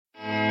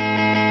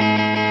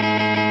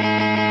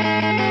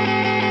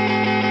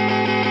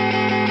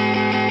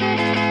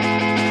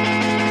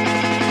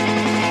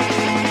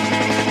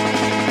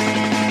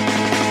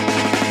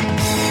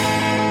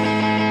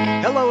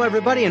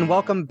everybody, and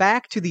welcome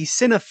back to the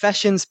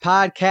Cinefessions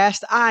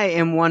podcast. I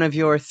am one of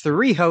your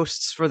three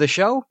hosts for the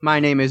show. My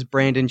name is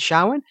Brandon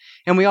Showen,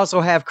 and we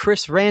also have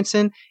Chris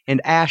Ranson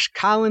and Ash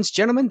Collins.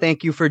 Gentlemen,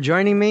 thank you for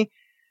joining me.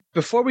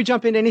 Before we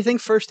jump into anything,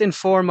 first and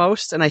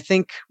foremost, and I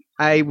think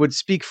I would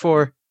speak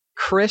for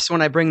Chris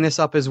when I bring this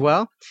up as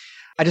well,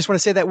 I just want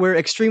to say that we're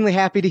extremely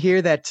happy to hear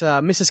that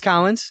Mrs.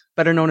 Collins,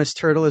 better known as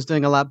Turtle, is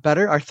doing a lot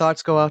better. Our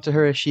thoughts go out to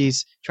her as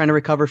she's trying to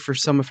recover for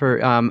some of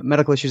her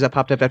medical issues that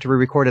popped up after we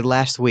recorded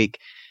last week.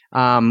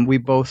 We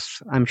both,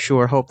 I'm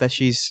sure, hope that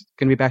she's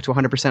going to be back to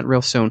 100%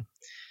 real soon.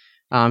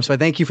 So I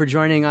thank you for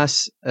joining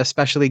us,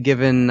 especially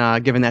given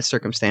that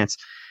circumstance.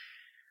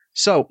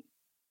 So,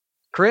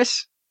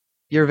 Chris,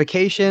 your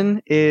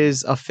vacation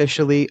is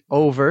officially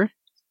over.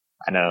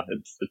 I know,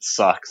 it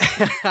sucks.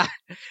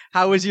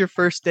 How was your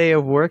first day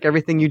of work?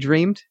 Everything you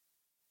dreamed?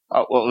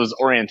 Well, it was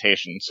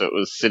orientation, so it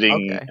was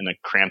sitting in a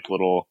cramped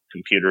little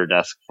computer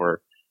desk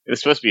it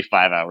was supposed to be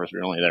 5 hours. We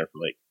were only there for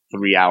like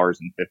 3 hours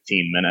and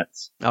 15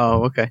 minutes.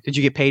 Oh, okay. Did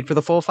you get paid for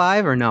the full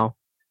 5 or no?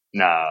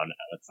 No,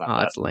 it's not. Oh,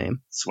 that's lame.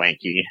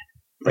 Swanky.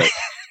 But,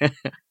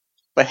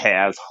 but hey,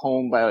 I was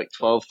home by like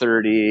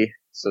 12:30,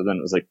 so then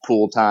it was like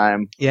pool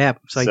time. Yeah,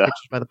 so I get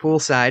you by the pool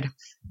side.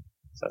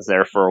 So I was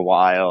there for a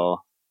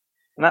while.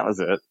 And that was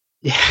it.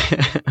 Yeah.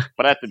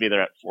 But I have to be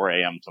there at 4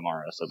 a.m.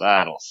 tomorrow, so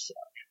that'll suck.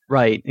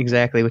 Right,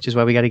 exactly, which is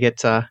why we got to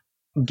get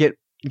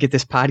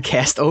this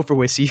podcast over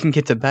with so you can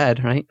get to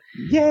bed, right?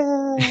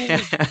 Yay!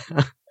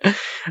 So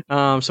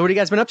what have you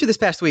guys been up to this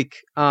past week?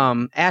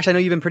 Ash, I know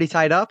you've been pretty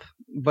tied up,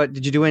 but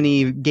did you do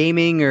any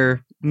gaming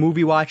or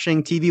movie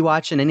watching, TV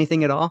watching,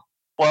 anything at all?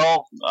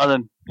 Well, other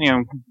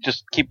than,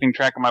 just keeping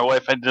track of my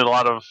wife, I did play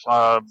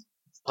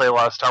a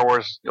lot of Star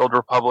Wars The Old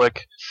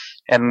Republic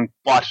and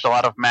watched a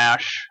lot of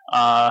MASH.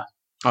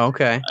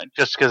 Okay.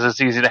 Just because it's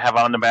easy to have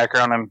on in the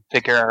background and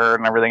take care of her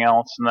and everything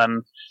else. And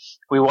then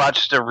we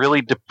watched a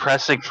really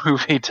depressing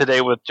movie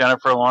today with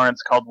Jennifer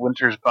Lawrence called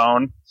Winter's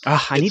Bone.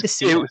 I need to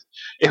see it.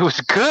 It was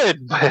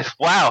good, but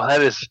wow,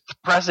 that is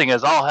depressing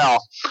as all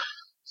hell.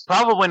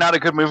 Probably not a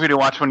good movie to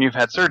watch when you've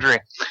had surgery.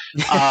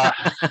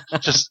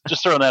 Just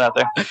throwing that out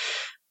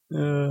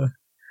there.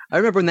 I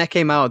remember when that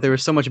came out, there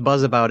was so much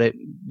buzz about it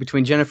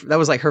between Jennifer. That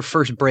was like her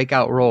first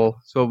breakout role.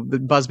 So the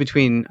buzz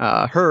between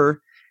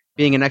her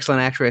being an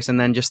excellent actress and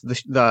then just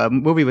the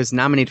movie was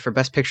nominated for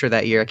Best Picture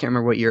that year. I can't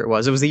remember what year it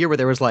was. It was the year where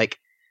there was like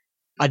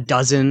a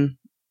dozen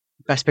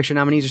Best Picture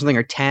nominees or something,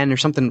 or 10 or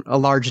something, a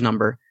large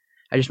number.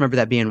 I just remember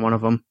that being one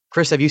of them.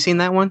 Chris, have you seen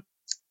that one?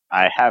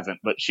 I haven't,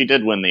 but she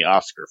did win the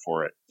Oscar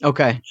for it.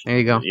 Okay, there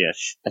you go. Yeah,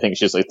 I think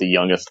she's like the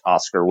youngest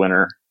Oscar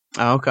winner.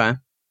 Oh, okay.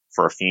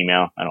 For a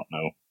female. I don't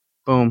know.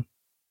 Boom.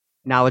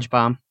 Knowledge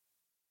bomb.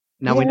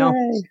 Now we know.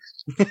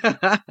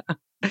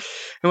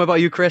 And what about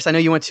you, Chris? I know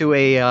you went to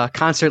a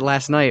concert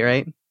last night,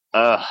 right?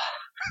 Well,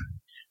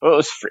 it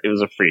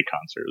was a free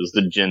concert. It was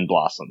the Gin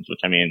Blossoms,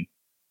 which, I mean,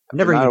 I've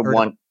never even heard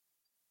of.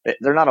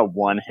 They're not a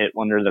one-hit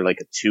wonder. They're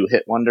like a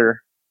two-hit wonder.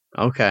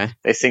 Okay.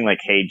 They sing like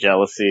 "Hey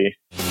Jealousy."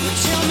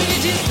 Tell me,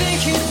 do you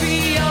think you'd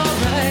be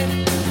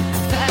alright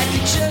if I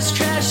could just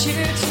crash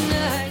here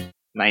tonight?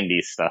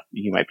 90s stuff.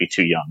 You might be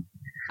too young.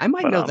 I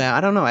might know that.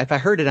 I don't know. If I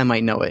heard it, I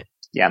might know it.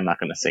 Yeah, I'm not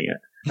going to sing it.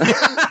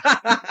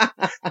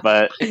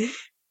 But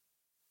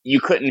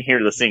you couldn't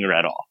hear the singer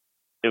at all.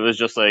 It was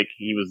just like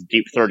he was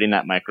deep-throating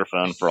that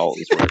microphone for all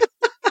his words.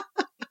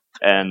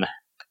 And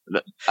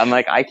I'm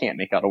like, I can't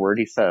make out a word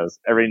he says.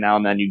 Every now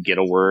and then you get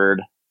a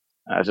word.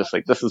 I was just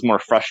like, this is more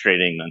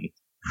frustrating than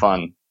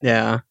fun.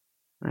 Yeah,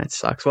 that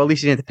sucks. Well, at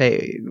least you didn't have to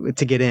pay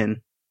to get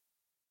in.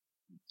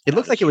 It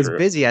looked like it was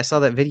busy. I saw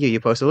that video you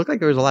posted. It looked like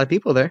there was a lot of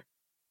people there.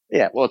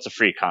 Yeah, well, it's a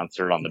free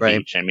concert on the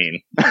beach. I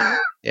mean,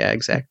 yeah,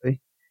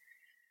 exactly.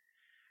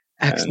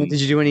 Excellent.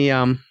 Did you do any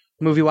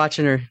movie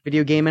watching or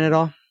video gaming at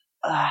all?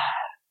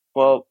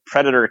 Well,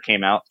 Predator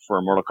came out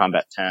for Mortal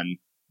Kombat 10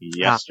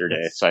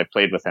 yesterday, so I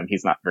played with him.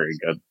 He's not very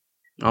good.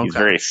 Okay. He's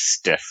very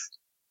stiff.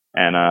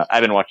 And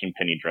I've been watching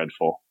Penny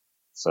Dreadful.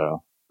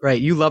 So right,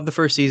 you love the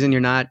first season.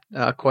 You're not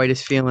quite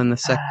as feeling the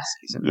second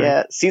season. Right?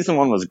 Yeah, season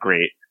 1 was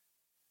great.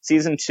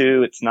 Season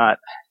 2, it's not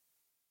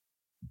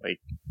like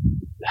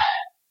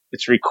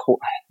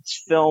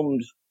it's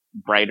filmed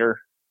brighter.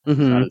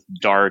 Mm-hmm. It's not as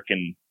dark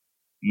and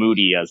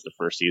moody as the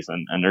first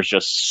season, and there's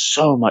just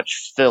so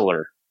much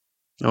filler.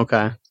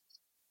 Okay,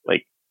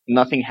 like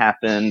nothing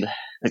happened.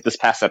 Like this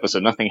past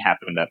episode, nothing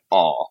happened at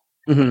all.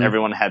 Mm-hmm.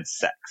 Everyone had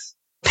sex.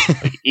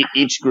 Like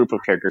each group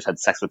of characters had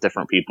sex with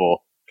different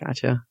people.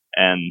 Gotcha.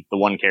 And the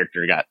one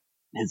character got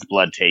his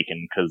blood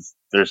taken because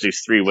there's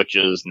these 3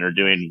 witches, and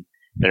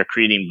they're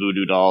creating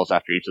voodoo dolls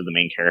after each of the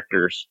main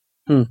characters.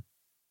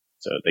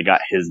 So they got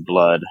his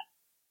blood.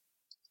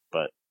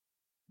 But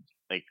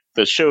like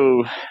the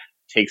show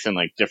takes in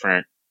like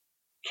different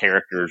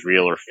characters,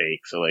 real or fake.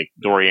 So like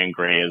Dorian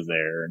Gray is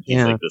there, and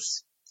he's like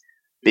this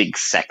big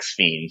sex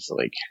fiend. So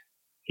like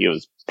he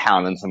was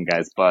pounding some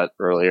guy's butt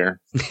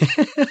earlier.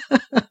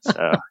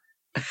 So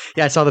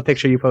yeah, I saw the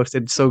picture you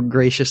posted so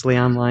graciously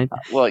online.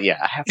 Well, yeah,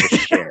 I have to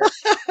share.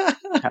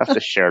 I have to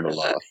share the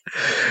love.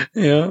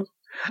 Yeah.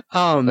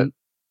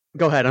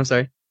 Go ahead. I'm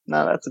sorry.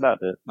 No, that's about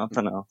it.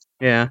 Nothing else.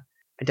 Yeah.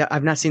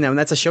 I've not seen that one.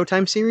 That's a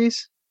Showtime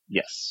series?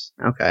 Yes.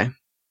 Okay.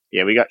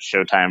 Yeah, we got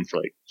Showtime for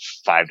like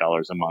 $5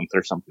 a month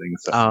or something.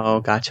 So. Oh,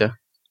 gotcha.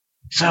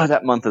 So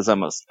that month is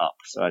almost up.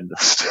 So I'm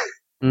just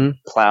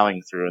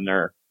plowing through, and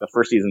the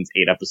first season's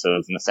 8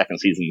 episodes, and the second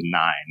season's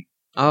 9.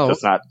 Oh, so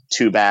it's not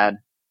too bad.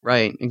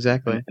 Right,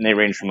 exactly. And they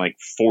range from like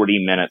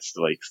 40 minutes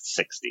to like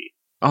 60.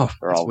 Oh,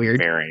 They're that's all weird.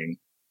 varying.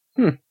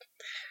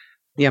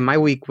 Yeah, my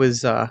week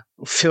was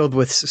filled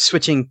with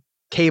switching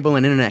cable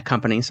and internet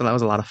companies, so that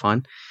was a lot of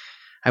fun.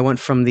 I went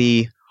from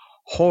the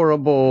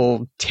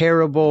horrible,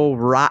 terrible,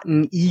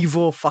 rotten,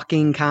 evil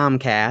fucking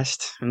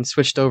Comcast and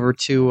switched over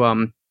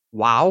to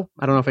WOW.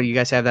 I don't know if you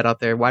guys have that out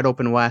there. Wide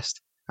Open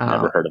West.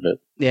 Never heard of it.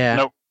 Yeah.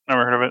 Nope,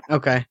 never heard of it.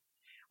 Okay.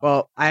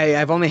 Well,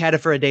 I've only had it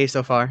for a day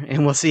so far,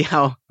 and we'll see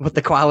what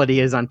the quality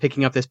is on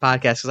picking up this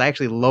podcast, because I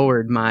actually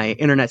lowered my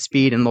internet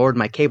speed and lowered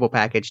my cable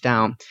package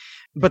down.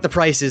 But the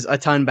price is a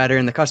ton better,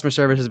 and the customer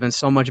service has been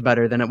so much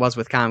better than it was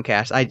with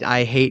Comcast.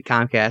 I hate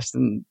Comcast,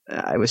 and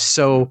I was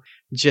so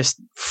just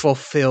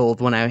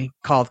fulfilled when I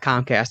called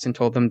Comcast and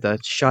told them to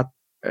shut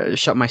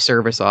my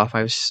service off.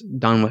 I was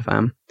done with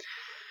them.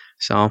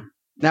 So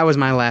that was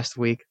my last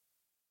week.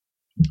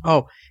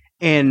 Oh,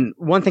 and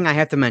one thing I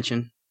have to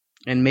mention,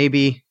 and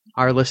maybe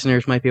our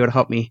listeners might be able to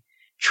help me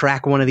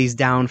track one of these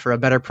down for a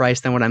better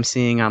price than what I'm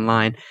seeing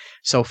online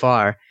so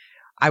far.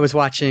 I was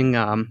watching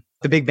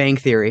The Big Bang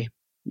Theory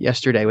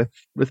yesterday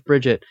with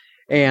Bridget,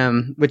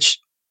 which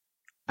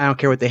I don't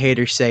care what the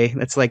haters say.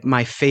 That's like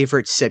my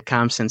favorite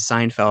sitcom since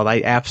Seinfeld.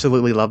 I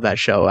absolutely love that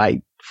show.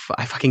 I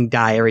fucking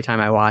die every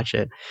time I watch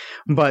it.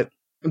 But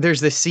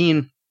there's this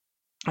scene.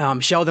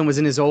 Sheldon was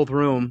in his old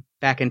room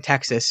back in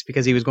Texas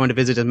because he was going to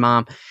visit his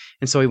mom.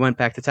 And so he went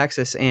back to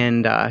Texas,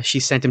 and she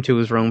sent him to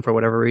his room for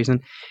whatever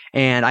reason.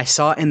 And I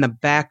saw in the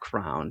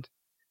background,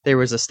 there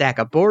was a stack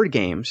of board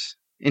games.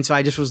 And so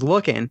I just was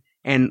looking,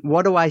 and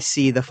what do I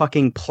see? The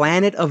fucking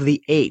Planet of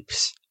the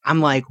Apes. I'm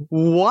like,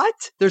 what?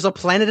 There's a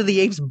Planet of the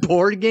Apes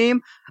board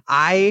game?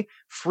 I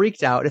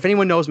freaked out. If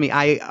anyone knows me,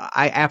 I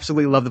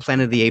absolutely love the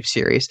Planet of the Apes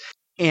series.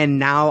 And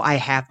now I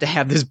have to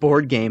have this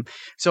board game.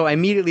 So I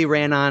immediately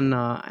ran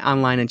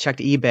online and checked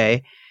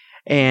eBay,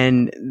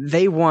 and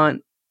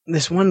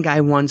this one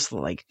guy wants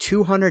like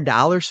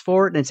 $200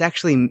 for it, and it's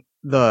actually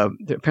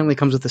apparently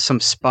comes with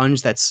some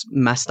sponge that's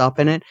messed up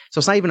in it. So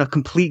it's not even a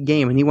complete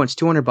game, and he wants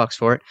 $200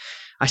 for it.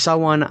 I saw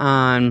one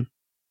on,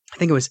 I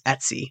think it was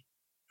Etsy,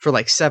 for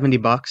like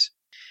 $70.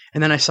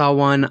 And then I saw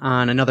one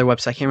on another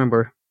website. I can't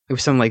remember. It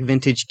was some like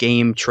vintage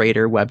game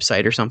trader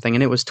website or something,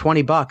 and it was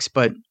 $20,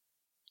 but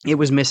it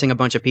was missing a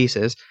bunch of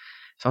pieces.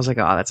 So I was like,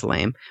 oh, that's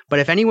lame. But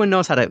if anyone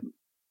knows how to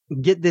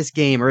get this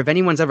game, or if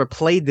anyone's ever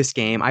played this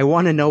game, I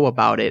want to know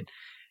about it.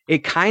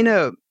 It kind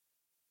of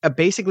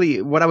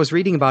basically what I was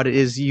reading about it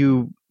is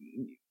you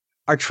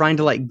are trying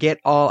to like get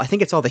I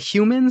think it's all the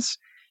humans.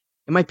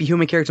 It might be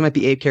human characters, it might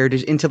be ape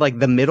characters into like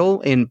the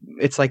middle, and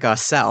it's like a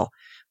cell,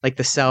 like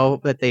the cell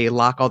that they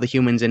lock all the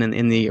humans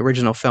in the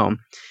original film.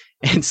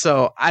 And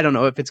so I don't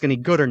know if it's going to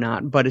be good or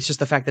not, but it's just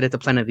the fact that it's a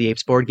Planet of the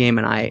Apes board game,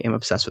 and I am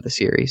obsessed with the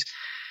series.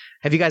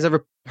 Have you guys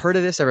ever heard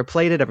of this, ever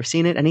played it, ever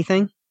seen it,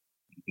 anything?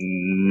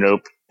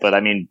 Nope. But I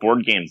mean,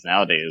 board games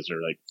nowadays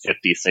are like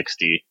 50,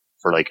 60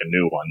 for like a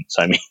new one.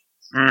 So I mean,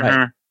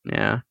 right.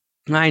 Yeah,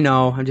 I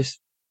know. I'm just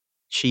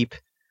cheap.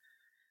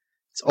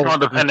 It's well,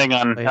 depending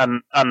on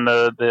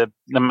the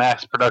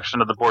mass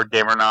production of the board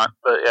game or not,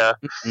 but yeah.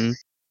 Mm-hmm.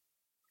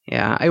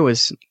 Yeah,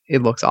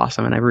 it looks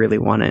awesome, and I really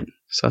want it.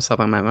 So it's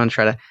something I'm gonna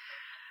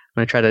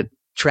try to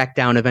track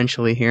down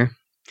eventually here.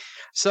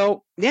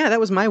 So yeah, that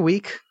was my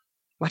week.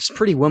 Watched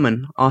Pretty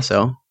Woman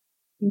also.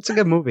 It's a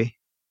good movie.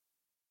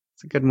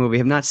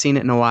 I've not seen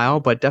it in a while,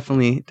 but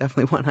definitely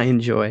one I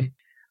enjoy.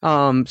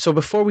 So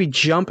before we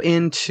jump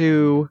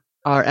into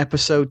our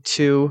episode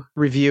 2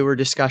 review or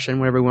discussion,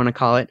 whatever we want to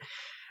call it,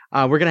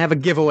 we're going to have a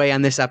giveaway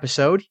on this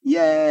episode.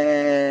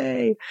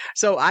 Yay!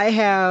 So I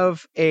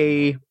have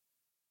a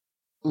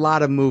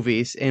lot of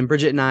movies, and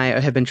Bridget and I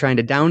have been trying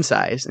to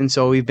downsize, and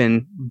so we've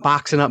been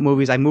boxing up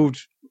movies. I moved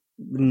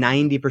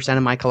 90%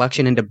 of my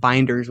collection into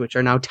binders, which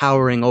are now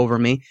towering over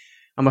me.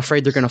 I'm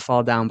afraid they're going to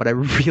fall down, but I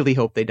really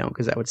hope they don't,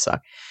 because that would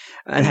suck.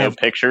 No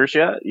pictures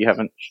yet? You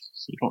don't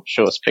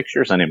show us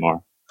pictures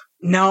anymore.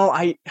 No,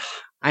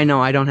 I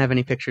know I don't have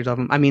any pictures of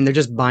them. I mean, they're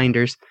just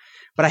binders,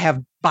 but I have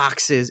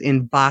boxes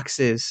in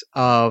boxes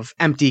of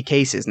empty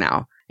cases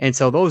now. And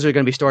so those are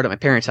going to be stored at my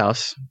parents'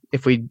 house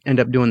if we end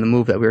up doing the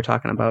move that we were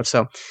talking about.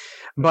 So,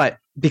 but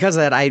because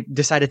of that, I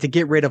decided to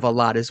get rid of a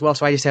lot as well.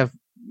 So I just have,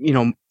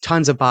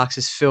 tons of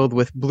boxes filled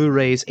with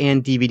Blu-rays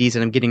and DVDs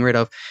that I'm getting rid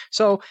of.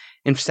 So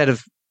instead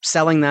of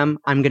selling them,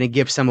 I'm going to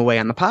give some away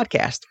on the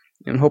podcast,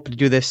 and hope to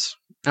do this.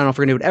 I don't know if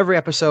we're going to do it every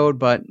episode,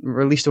 but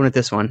we're at least doing it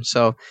this one.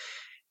 So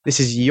this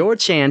is your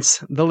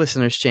chance, the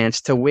listener's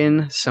chance, to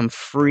win some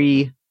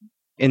free,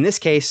 in this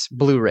case,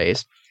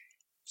 Blu-rays.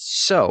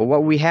 So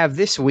what we have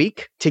this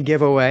week to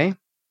give away,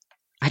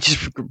 I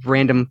just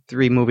random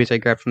 3 movies I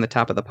grabbed from the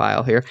top of the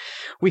pile here.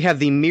 We have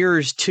the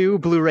Mirrors 2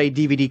 Blu-ray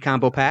DVD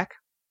combo pack.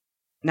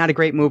 Not a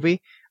great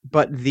movie,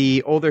 but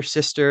the older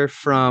sister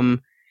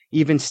from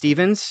Even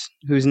Stevens,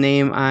 whose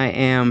name I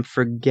am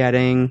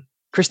forgetting.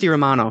 Christy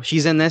Romano.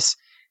 She's in this,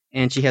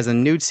 and she has a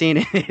nude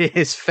scene. It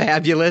is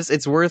fabulous.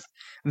 It's worth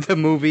the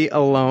movie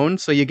alone.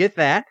 So you get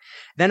that.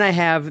 Then I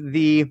have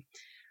the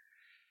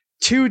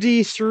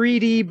 2D,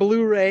 3D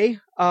Blu-ray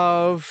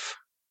of,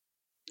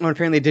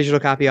 apparently a digital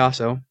copy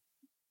also,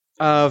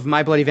 of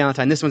My Bloody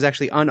Valentine. This one's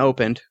actually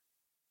unopened,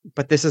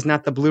 but this is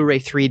not the Blu-ray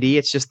 3D.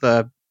 It's just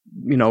the,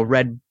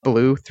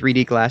 red-blue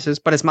 3D glasses,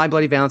 but it's My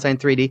Bloody Valentine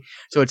 3D.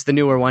 So it's the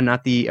newer one,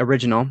 not the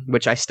original,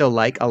 which I still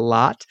like a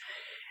lot.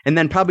 And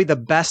then probably the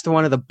best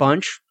one of the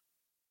bunch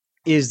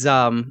is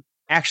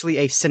actually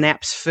a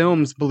Synapse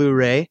Films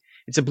Blu-ray.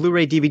 It's a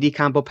Blu-ray DVD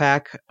combo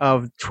pack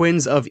of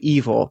Twins of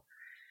Evil.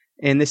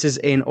 And this is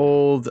an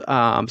old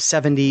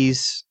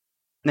 70s,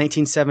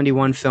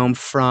 1971 film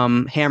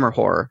from Hammer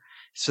Horror.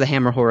 It's the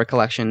Hammer Horror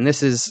collection.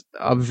 This is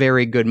a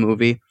very good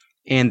movie.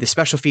 And the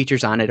special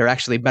features on it are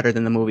actually better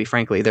than the movie,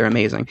 frankly. They're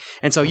amazing.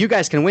 And so you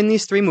guys can win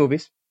these 3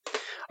 movies.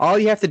 All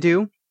you have to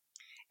do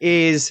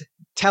is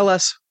tell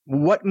us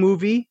what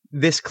movie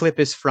this clip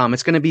is from.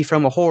 It's going to be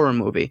from a horror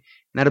movie. And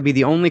that'll be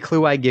the only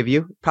clue I give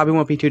you. Probably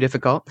won't be too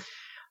difficult.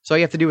 So all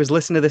you have to do is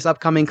listen to this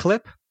upcoming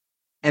clip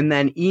and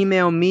then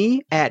email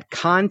me at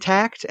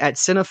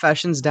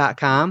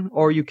contact@cinefessions.com,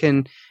 or you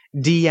can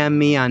DM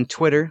me on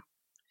Twitter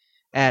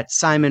at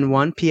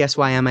Simon1,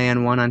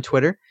 PSYMAN1 on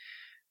Twitter.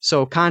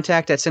 So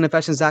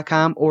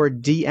contact@cinefessions.com or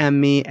DM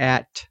me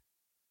at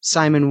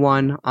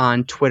Simon1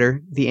 on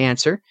Twitter, the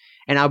answer.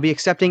 And I'll be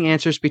accepting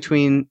answers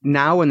between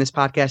now when this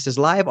podcast is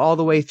live all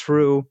the way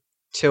through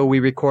till we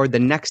record the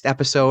next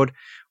episode,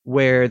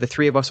 where the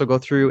 3 of us will go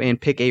through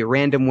and pick a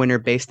random winner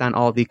based on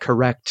all the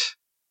correct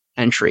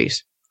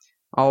entries.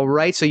 All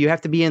right, so you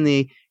have to be in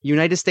the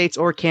United States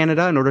or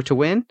Canada in order to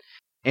win.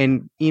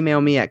 And email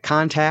me at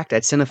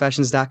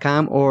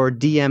contact@cinefessions.com or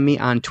DM me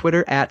on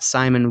Twitter at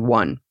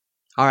Simon1.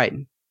 All right,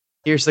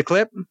 here's the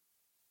clip.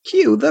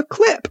 Cue the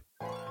clip.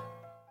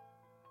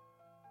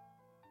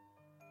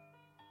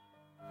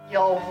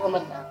 You're a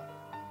woman now.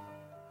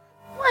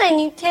 Why didn't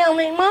you tell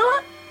me,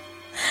 Mama?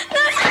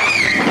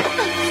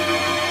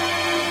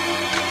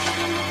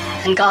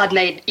 And God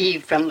made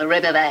Eve from the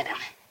rib of Adam.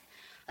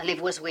 And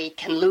Eve was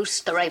weak and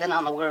loosed the raven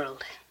on the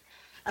world.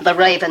 And the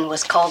raven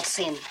was called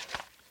sin.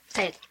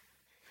 Say it.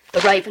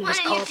 The raven was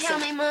called sin. Why didn't you tell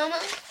me, Mama?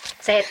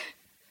 Say it.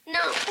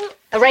 No.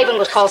 The raven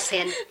was called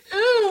sin.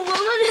 Ooh, Mama,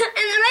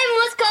 and the raven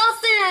was called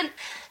sin.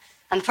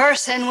 And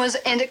first sin was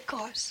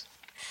intercourse.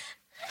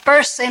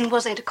 First sin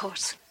was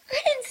intercourse. I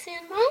didn't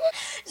sin, Mama.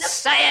 No,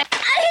 say it.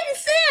 I didn't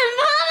sin,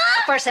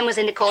 Mama. First sin was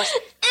intercourse.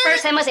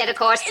 First sin was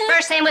intercourse.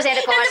 First sin was And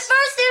intercourse. the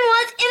first sin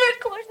was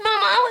intercourse,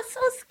 Mama. I was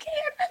so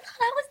scared. I thought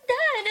I was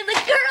dying. And the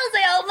girls,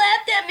 they all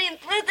laughed at me and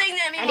threw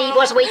things at me, And Mama. Eve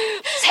was weak.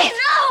 Say it.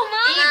 No,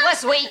 Mama. Eve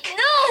was weak.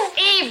 No.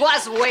 Eve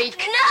was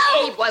weak.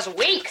 No. Eve was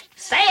weak.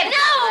 Say it.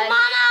 No,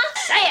 Mama.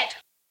 Say it.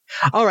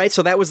 All right,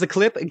 so that was the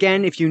clip.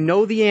 Again, if you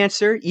know the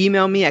answer,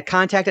 email me at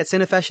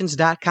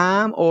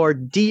contact@cinefessions.com or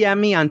DM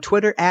me on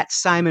Twitter at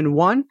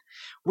Simon1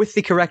 with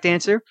the correct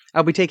answer.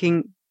 I'll be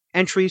taking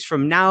entries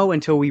from now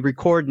until we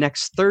record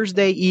next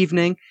Thursday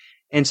evening.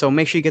 And so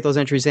make sure you get those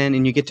entries in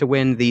and you get to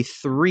win the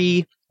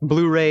 3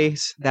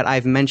 Blu-rays that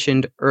I've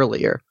mentioned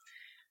earlier.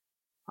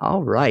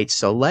 All right,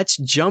 so let's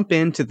jump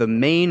into the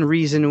main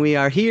reason we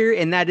are here,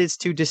 and that is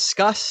to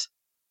discuss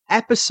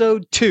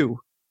episode 2,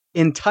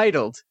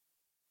 entitled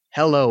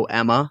Hello,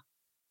 Emma,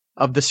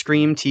 of the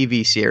Scream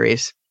TV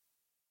series.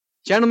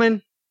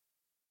 Gentlemen,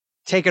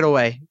 take it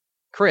away.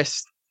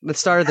 Chris, let's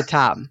start at the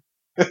top.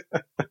 What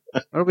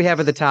do we have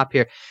at the top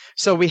here?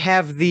 So we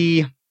have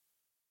the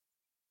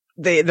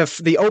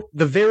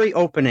very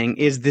opening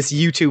is this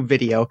YouTube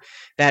video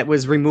that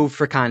was removed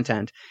for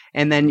content.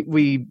 And then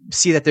we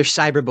see that there's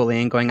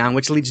cyberbullying going on,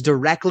 which leads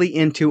directly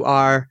into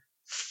our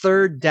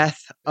 3rd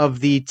death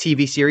of the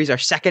TV series, our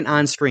 2nd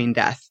on-screen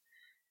death.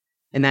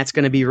 And that's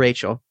going to be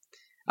Rachel.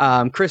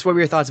 Chris, what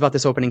were your thoughts about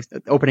this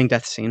opening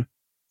death scene?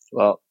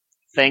 Well,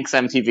 thanks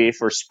MTV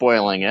for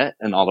spoiling it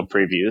in all the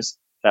previews.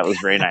 That was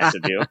very nice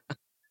of you.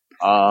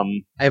 I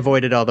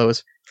avoided all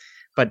those.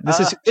 But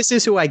this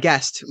is who I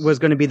guessed was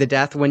going to be the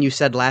death when you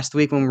said last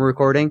week when we were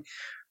recording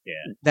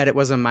that it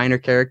was a minor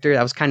character.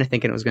 I was kind of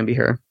thinking it was going to be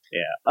her.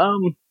 Yeah. I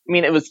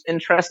mean, it was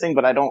interesting,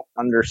 but I don't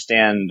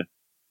understand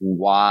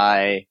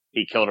why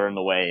he killed her in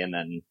the way and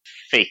then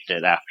faked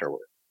it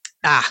afterward.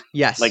 Ah,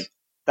 yes. Like,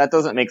 that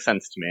doesn't make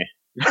sense to me.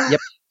 Yep.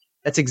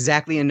 That's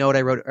exactly a note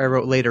I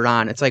wrote later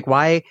on. It's like,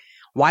 why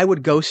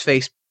would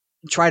Ghostface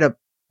try to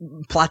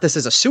plot this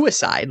as a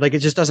suicide? Like, it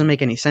just doesn't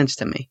make any sense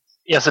to me.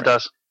 Yes, it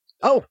does.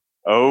 Oh,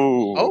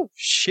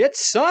 shit,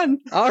 son.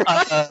 All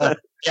right.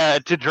 Yeah,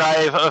 to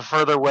drive a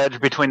further wedge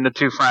between the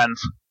 2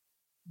 friends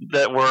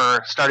that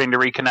were starting to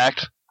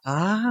reconnect.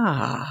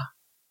 Ah.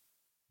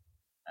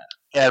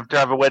 Yeah,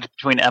 drive a wedge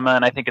between Emma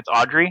and I think it's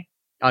Audrey.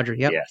 Audrey,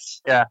 yep.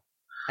 Yes. Yeah.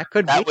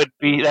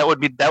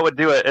 That would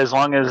do it as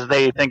long as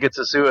they think it's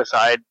a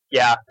suicide.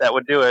 Yeah, that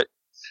would do it.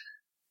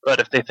 But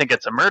if they think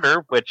it's a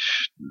murder,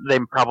 which they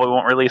probably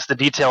won't release the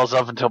details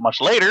of until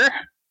much later.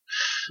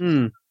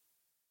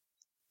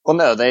 Well,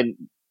 no,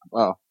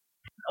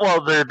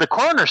 Well, the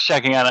coroner's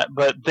checking on it,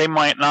 but they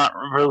might not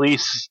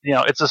release.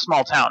 It's a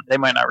small town. They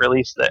might not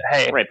release that.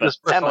 Hey, right, but this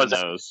person Emma was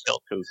knows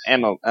killed. because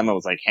Emma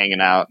was like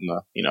hanging out in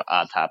the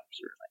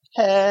autopsy room,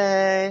 like,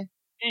 hey,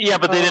 Yeah,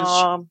 but they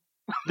didn't.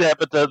 Yeah,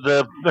 but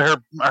her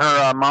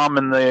mom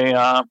and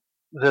the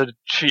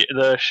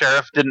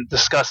sheriff didn't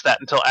discuss that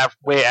until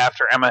way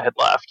after Emma had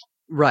left.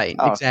 Right,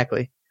 Oh. Because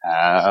exactly.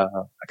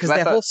 Because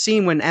that whole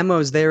scene when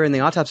Emma's there in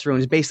the autopsy room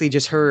is basically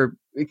just her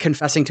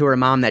confessing to her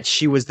mom that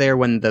she was there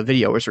when the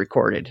video was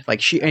recorded. Like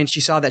she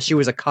saw that she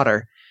was a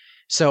cutter,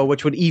 so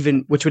which would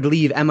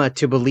leave Emma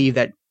to believe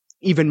that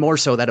even more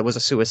so that it was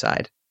a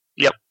suicide.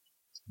 Yep.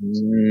 I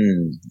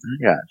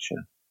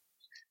gotcha.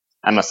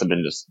 I must have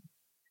been just.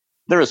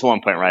 There was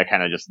one point where I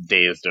kind of just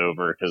dazed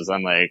over because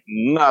I'm like,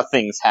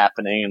 nothing's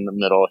happening in the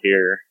middle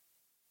here.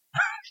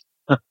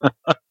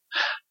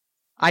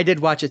 I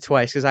did watch it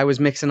twice because I was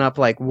mixing up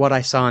like what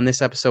I saw in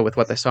this episode with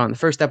what I saw in the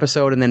first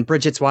episode, and then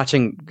Bridget's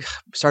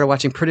started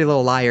watching Pretty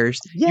Little Liars.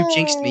 Yay! You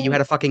jinxed me. You had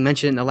to fucking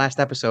mention it in the last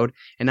episode,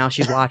 and now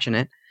she's watching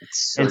it.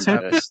 It's so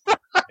good.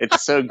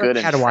 It's so good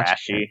and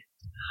trashy.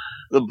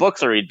 The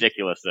books are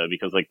ridiculous though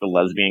because like the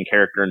lesbian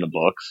character in the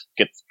books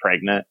gets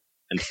pregnant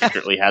and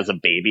secretly has a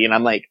baby, and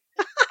I'm like,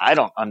 I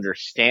don't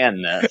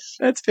understand this.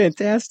 That's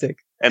fantastic.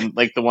 And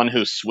like the one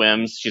who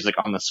swims, she's like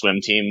on the swim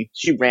team.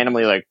 She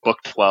randomly like book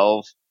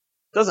 12.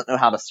 Doesn't know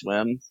how to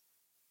swim.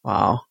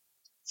 Wow.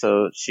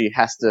 So she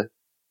has to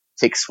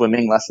take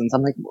swimming lessons.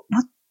 I'm like,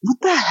 what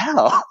the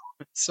hell?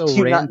 So do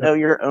you random. not know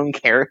your own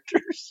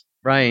characters?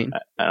 Right.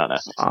 I don't know.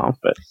 Wow.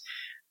 But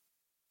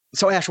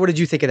so Ash, what did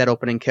you think of that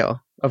opening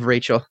kill of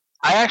Rachel?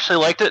 I actually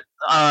liked it,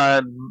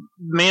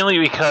 mainly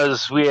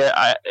because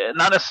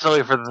not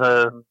necessarily for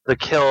the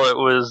kill. It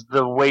was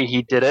the way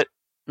he did it.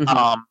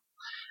 Mm-hmm.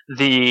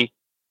 They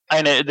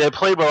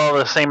played with all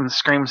the same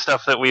Scream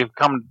stuff that we've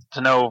come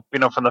to know,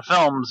 from the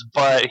films,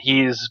 but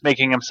he's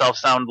making himself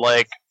sound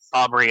like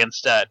Audrey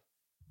instead.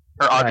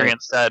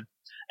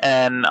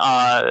 And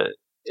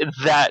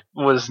that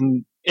was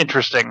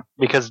interesting,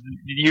 because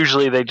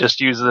usually they just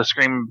use the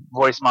Scream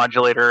voice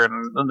modulator,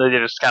 and they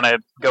just kind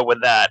of go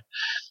with that.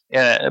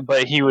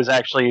 But he was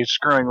actually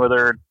screwing with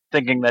her,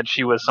 thinking that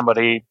she was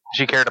somebody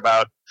she cared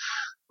about,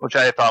 which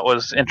I thought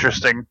was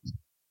interesting.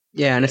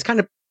 Yeah, and it's kind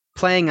of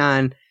playing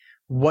on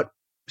what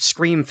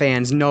Scream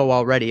fans know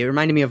already. It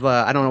reminded me of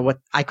I don't know what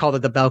I called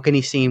it, the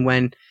balcony scene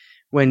when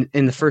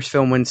in the first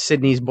film when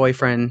Sydney's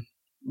boyfriend,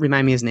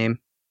 remind me his name,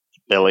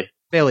 Billy,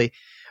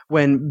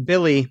 when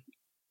Billy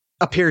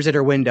appears at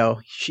her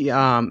window. She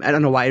I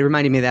don't know why, it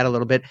reminded me of that a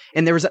little bit.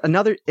 And there was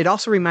another. It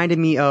also reminded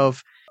me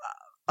of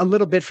a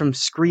little bit from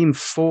Scream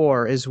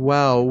 4 as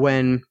well,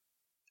 when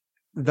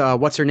the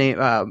what's her name,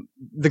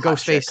 the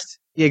ghost faced,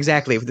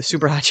 exactly, the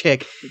super hot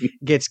chick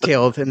gets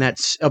killed in that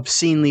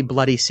obscenely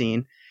bloody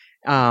scene.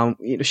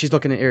 She's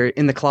looking at her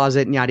in the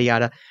closet and yada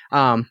yada.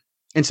 And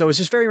so it's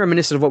just very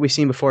reminiscent of what we've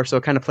seen before. So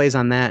it kind of plays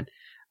on that.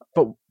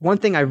 But one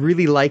thing I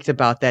really liked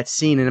about that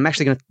scene, and I'm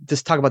actually going to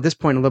just talk about this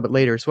point a little bit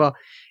later as well,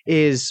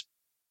 is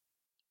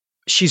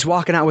she's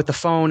walking out with the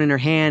phone in her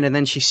hand, and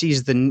then she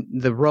sees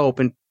the rope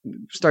and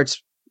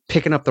starts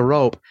picking up the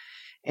rope,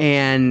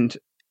 and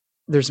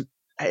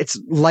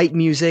it's light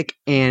music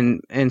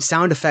and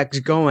sound effects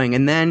going,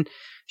 and then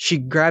she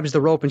grabs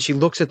the rope and she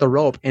looks at the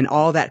rope, and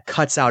all that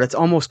cuts out. It's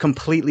almost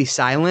completely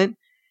silent,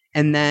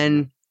 and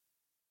then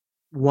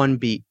 1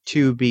 beat,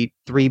 2 beat,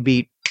 3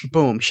 beat,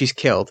 boom, she's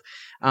killed.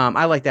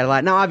 I like that a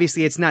lot. Now,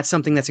 obviously, it's not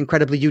something that's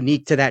incredibly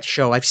unique to that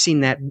show. I've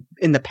seen that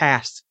in the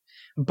past,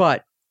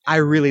 but I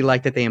really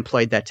like that they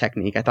employed that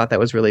technique. I thought that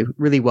was really,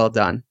 really well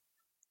done.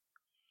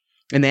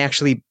 And they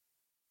actually,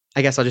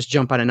 I guess I'll just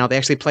jump on it now. They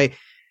actually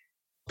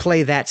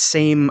play that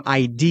same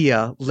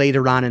idea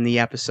later on in the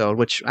episode,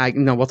 which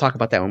we'll talk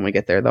about that when we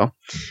get there, though.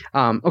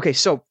 Okay,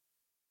 so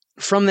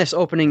from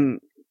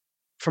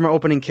our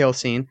opening kill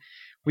scene,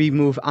 we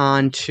move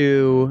on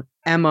to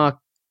Emma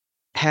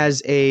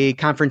has a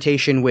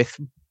confrontation with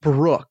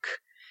Brooke,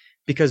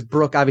 because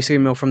Brooke, obviously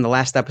we know from the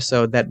last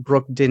episode that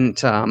Brooke didn't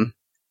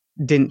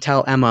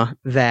tell Emma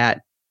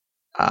that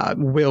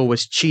Will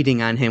was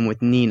cheating on him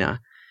with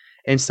Nina.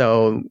 And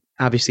so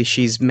obviously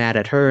she's mad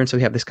at her, and so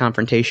we have this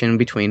confrontation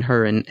between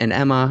her and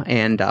Emma,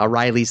 and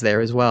Riley's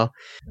there as well.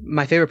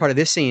 My favorite part of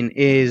this scene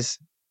is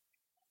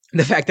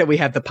the fact that we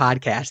have the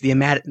podcast,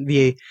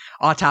 the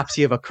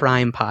Autopsy of a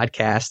Crime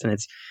podcast, and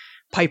it's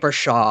Piper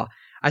Shaw.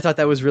 I thought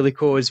that was really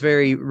cool. It was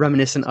very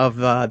reminiscent of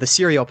the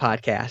Serial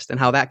podcast and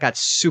how that got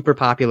super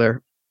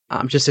popular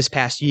just this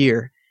past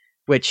year,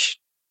 which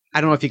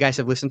I don't know if you guys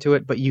have listened to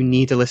it, but you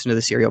need to listen to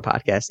the Serial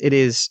podcast. It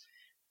is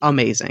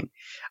amazing.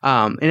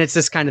 And it's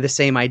just kind of the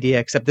same idea,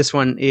 except this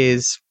one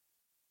is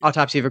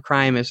Autopsy of a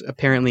Crime is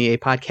apparently a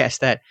podcast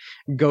that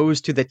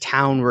goes to the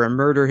town where a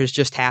murder has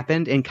just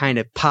happened and kind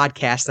of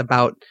podcasts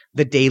about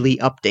the daily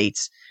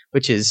updates,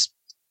 which is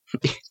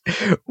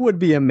would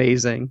be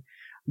amazing.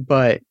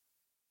 But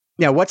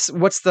yeah, what's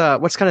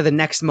kind of the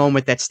next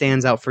moment that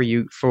stands out for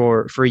you,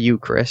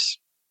 Chris?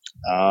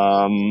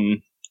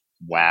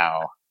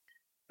 Wow.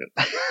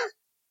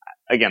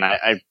 Again,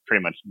 I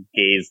pretty much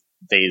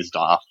dazed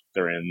off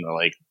they're in the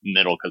like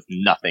middle because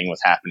nothing was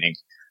happening.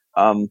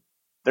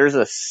 There's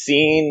a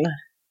scene,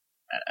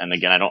 and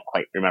again, I don't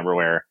quite remember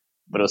where,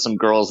 but it was some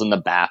girls in the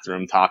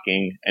bathroom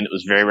talking, and it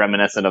was very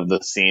reminiscent of the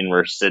scene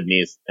where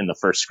Sydney's in the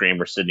first Scream,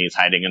 where Sydney's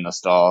hiding in the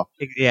stall.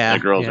 Yeah, the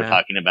girls are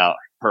talking about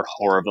her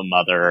whore of a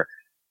mother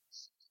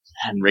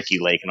and Ricky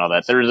Lake and all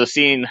that. There was a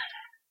scene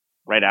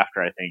right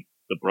after, I think,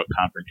 the Brooke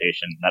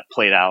confrontation that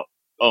played out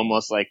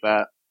almost like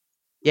that.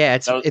 Yeah,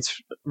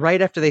 it's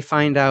right after they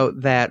find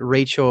out that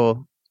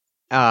Rachel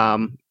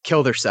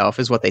killed herself,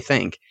 is what they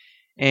think.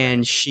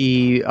 And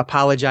she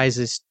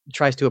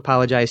tries to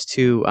apologize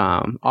to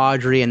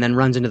Audrey, and then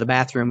runs into the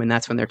bathroom, and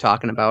that's when they're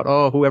talking about,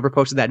 oh, whoever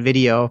posted that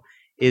video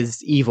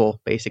is evil,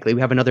 basically.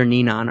 We have another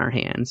Nina on our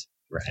hands.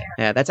 Right.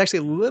 Yeah, that's actually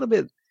a little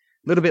bit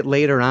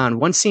later on.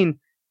 One scene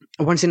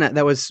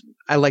that was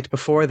I liked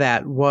before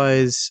that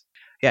was,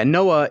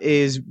 Noah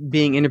is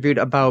being interviewed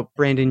about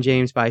Brandon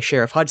James by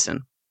Sheriff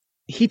Hudson.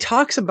 He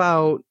talks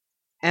about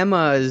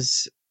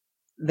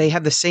they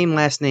have the same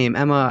last name.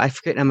 Emma, I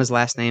forget Emma's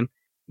last name,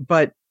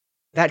 but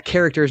that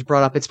character is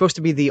brought up. It's supposed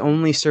to be the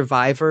only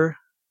survivor,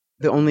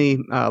 the only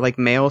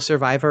male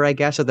survivor, I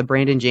guess, of the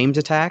Brandon James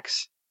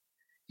attacks.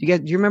 Do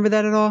you remember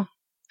that at all?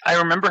 I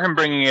remember him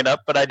bringing it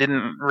up, but I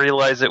didn't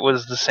realize it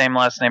was the same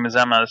last name as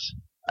Emma's.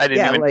 I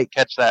didn't even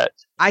catch that.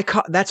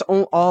 That's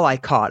all I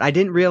caught. I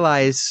didn't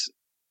realize.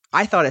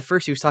 I thought at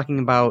first he was talking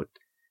about.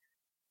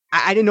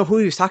 I didn't know who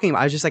he was talking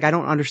about. I was just like, I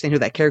don't understand who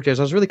that character is.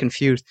 I was really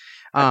confused.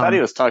 I thought he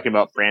was talking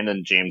about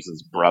Brandon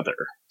James's brother.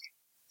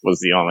 Was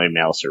the only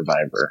male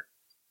survivor.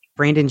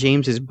 Brandon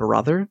James's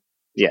brother?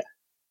 Yeah.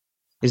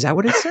 Is that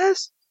what it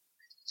says?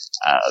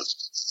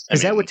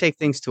 Because that would take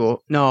things to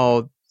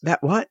no.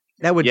 That what?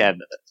 That would. Yeah.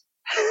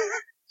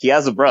 He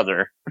has a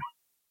brother.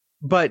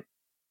 But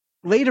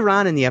later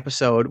on in the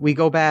episode, we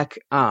go back.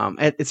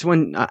 It's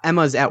when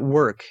Emma's at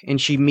work and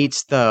she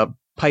meets the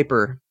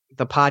Piper,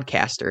 the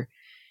podcaster.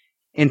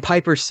 And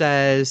Piper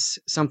says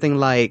something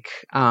like,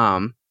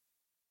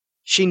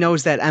 she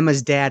knows that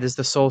Emma's dad is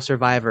the sole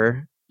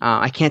survivor.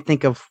 I can't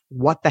think of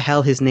what the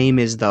hell his name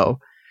is, though.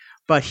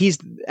 But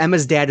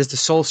Emma's dad is the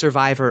sole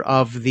survivor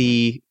of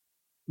the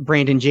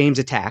Brandon James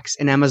attacks.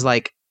 And Emma's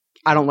like,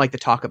 I don't like to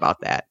talk about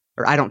that.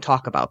 Or I don't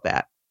talk about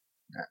that.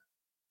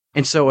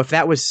 And so if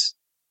that was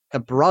the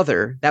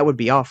brother, that would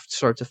be all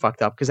sorts of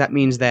fucked up. Because that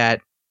means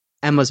that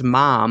Emma's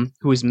mom,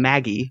 who is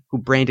Maggie, who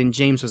Brandon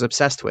James was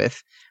obsessed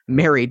with,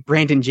 married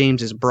Brandon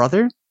James's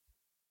brother.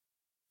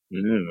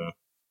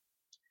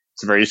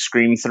 It's very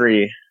Scream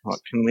 3. What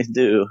can we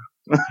do?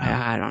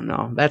 I don't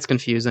know. That's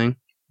confusing.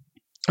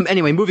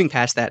 Anyway, moving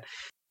past that,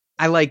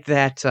 I like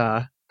that.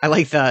 I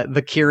like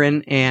the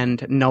Kieran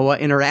and Noah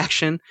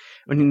interaction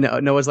when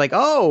Noah's like,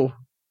 "Oh,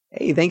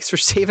 hey, thanks for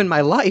saving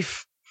my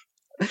life,"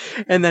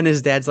 and then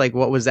his dad's like,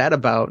 "What was that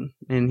about?"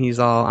 And he's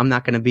all, "I'm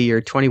not going to be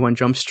your 21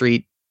 Jump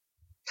Street,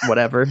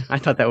 whatever." I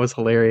thought that was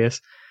hilarious.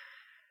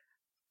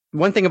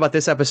 One thing about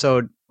this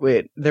episode,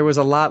 there was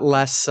a lot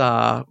less.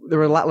 There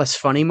were a lot less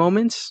funny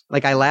moments.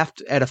 Like I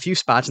laughed at a few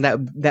spots,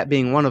 and that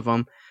being one of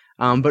them.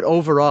 But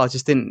overall,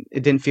 it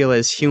didn't feel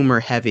as humor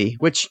heavy,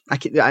 which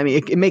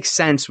it makes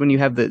sense when you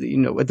have at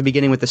the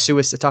beginning with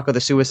the talk of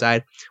the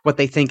suicide, what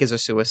they think is a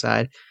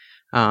suicide.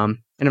 And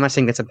I'm not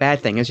saying that's a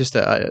bad thing. It's just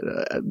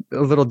a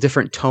little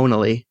different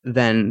tonally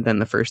than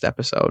the first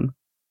episode.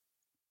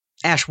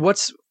 Ash,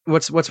 what's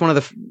one of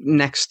the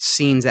next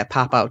scenes that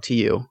pop out to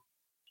you?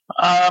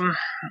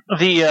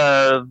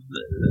 The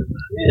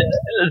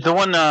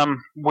one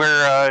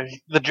where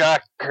the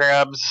jock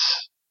grabs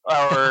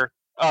our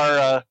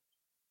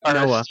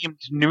esteemed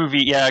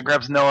Nuvi,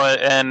 grabs Noah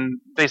and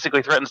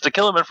basically threatens to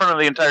kill him in front of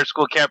the entire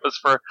school campus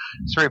for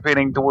spray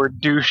painting the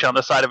word douche on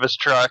the side of his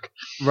truck.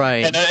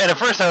 Right. And at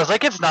first I was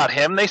like, it's not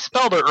him. They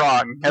spelled it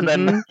wrong. And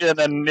then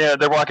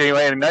they're walking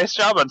away and nice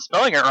job on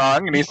spelling it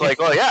wrong. And he's like,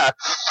 well, yeah,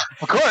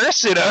 of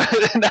course, And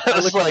I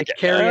was like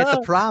Carrie at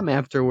the prom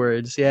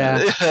afterwards. Yeah.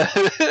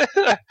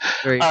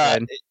 Very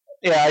good.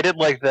 Yeah, I did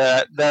like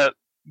that.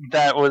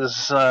 That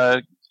was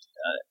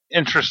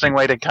interesting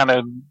way to kind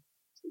of,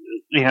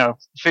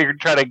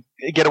 try to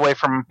get away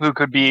from who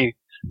could be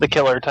the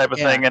killer type of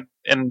thing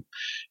and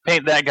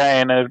paint that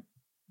guy in a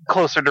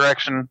closer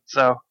direction.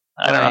 So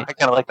I don't know. I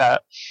kind of like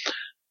that.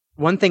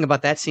 One thing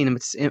about that scene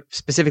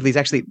specifically is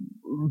actually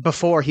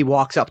before he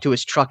walks up to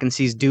his truck and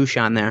sees douche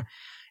on there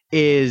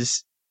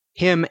is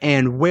him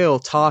and Will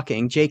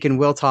talking, Jake and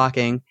Will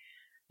talking.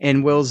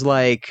 And Will's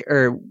like,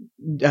 or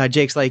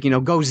Jake's like,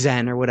 go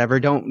zen or whatever.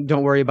 Don't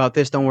worry about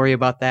this. Don't worry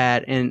about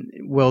that. And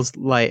Will's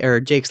like,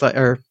 or Jake's like,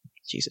 or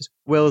Jesus,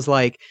 Will's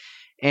like,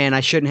 and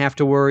I shouldn't have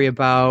to worry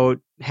about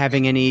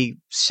having any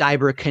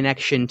cyber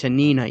connection to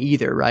Nina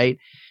either, right?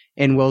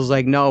 And Will's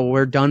like, no,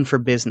 we're done for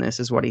business,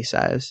 is what he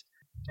says.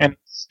 And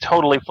it's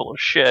totally full of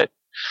shit.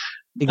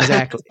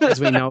 Exactly,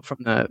 as we know from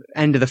the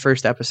end of the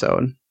first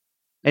episode.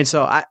 And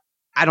so I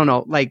don't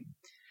know, like,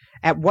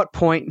 at what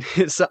point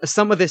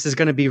some of this is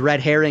going to be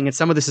red herring and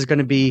some of this is going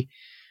to be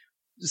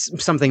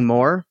something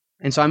more.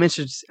 And so I'm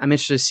interested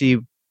to see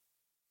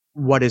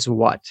what is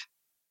what.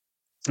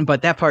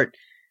 But that part,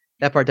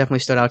 That part definitely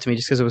stood out to me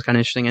just because it was kind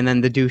of interesting. And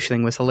then the douche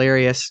thing was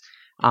hilarious.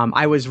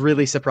 I was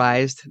really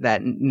surprised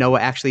that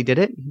Noah actually did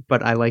it,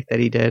 but I like that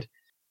he did.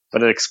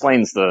 But it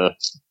explains the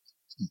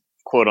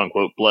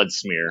quote-unquote blood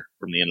smear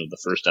from the end of the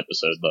first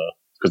episode, though,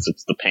 because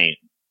it's the paint.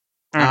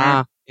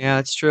 Yeah,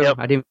 that's true. Yep.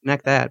 I didn't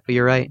connect that, but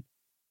you're right.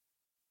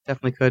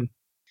 Definitely could.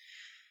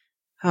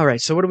 All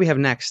right, so what do we have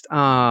next?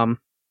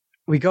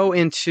 We go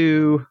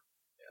into...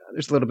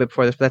 There's a little bit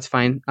before this, but that's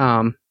fine.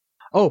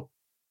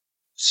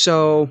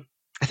 So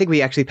I think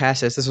we actually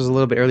passed this. This was a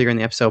little bit earlier in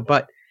the episode,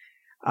 but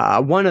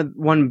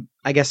one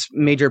I guess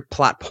major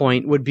plot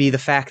point would be the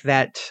fact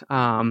that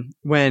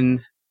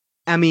when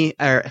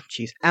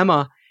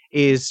Emma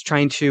is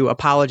trying to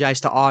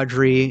apologize to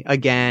Audrey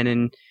again,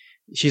 and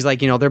she's like,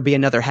 there'll be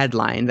another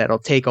headline that'll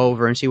take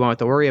over, and she won't have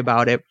to worry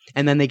about it.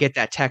 And then they get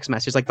that text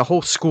message. Like the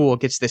whole school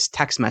gets this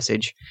text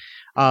message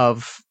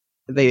of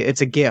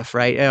it's a GIF,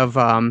 right? Of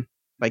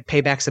like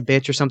payback's a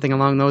bitch or something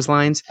along those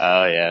lines.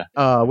 Oh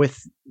yeah. With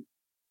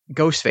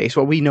Ghostface,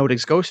 what we know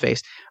as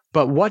Ghostface.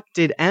 But what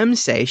did M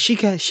say? She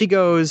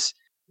goes,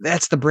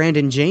 "That's the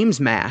Brandon James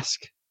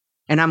mask."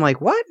 And I'm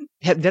like, what?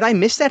 Did I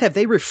miss that? Have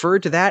they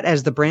referred to that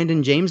as the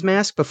Brandon James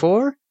mask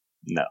before?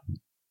 No.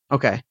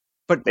 Okay.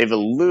 But they've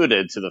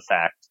alluded to the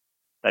fact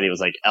that he was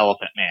like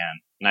Elephant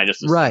Man, and I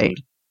just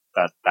assumed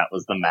that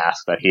was the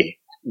mask that he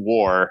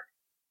wore.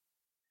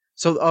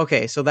 So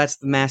that's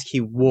the mask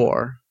he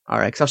wore. All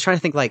right, because I was trying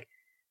to think, like,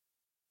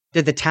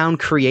 did the town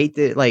create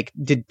did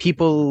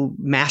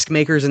mask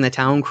makers in the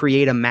town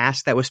create a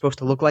mask that was supposed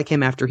to look like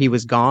him after he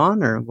was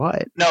gone, or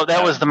what? No,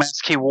 that was the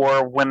mask he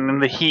wore when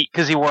the heat,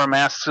 because he wore a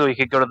mask so he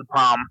could go to the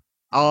prom.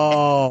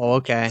 Oh,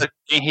 okay. So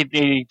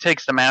he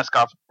takes the mask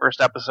off in the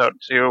first episode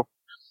to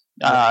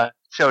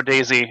show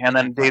Daisy, and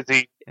then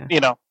Daisy,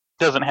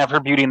 doesn't have her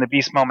Beauty and the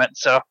Beast moment.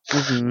 So,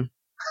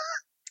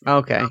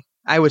 okay,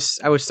 I was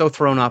so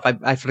thrown off.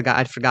 I'd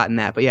forgotten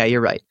that, but yeah, you're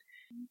right.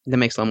 That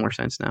makes a little more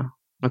sense now.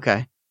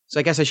 Okay, so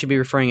I guess I should be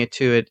referring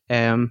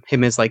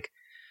him as like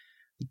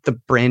the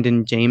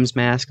Brandon James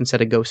mask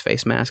instead of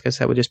Ghostface mask, because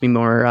that would just be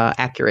more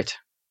accurate.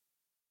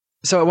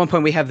 So at one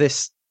point we have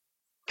this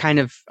kind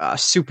of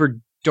super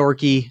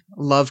dorky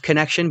love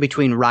connection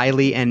between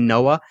Riley and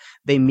Noah.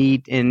 They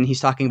meet and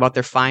he's talking about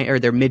their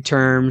their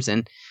midterms,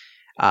 and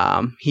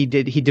he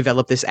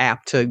developed this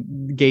app to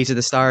gaze at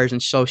the stars,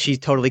 and so she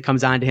totally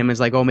comes on to him and is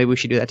like, oh, maybe we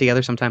should do that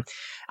together sometime.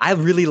 I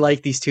really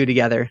like these two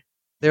together.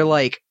 They're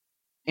like,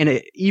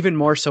 and even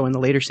more so in the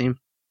later scene,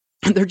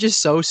 they're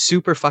just so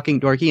super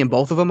fucking dorky, and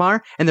both of them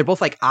are, and they're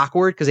both like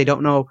awkward because they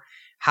don't know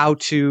how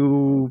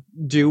to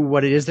do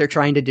what it is they're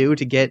trying to do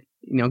to get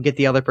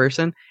the other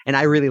person, and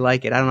I really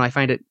like it. I don't know. I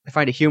find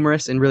it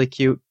humorous and really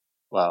cute.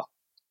 Well,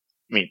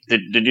 I mean,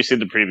 did you see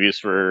the previews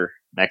for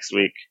next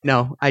week?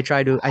 No, I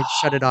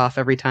shut it off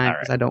every time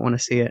because I don't want to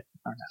see it.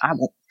 I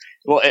won't.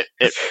 Well,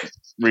 it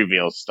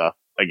reveals stuff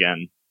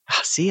again.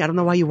 See, I don't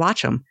know why you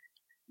watch them.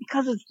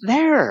 Because it's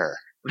there.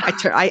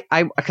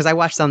 Because I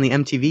watched on the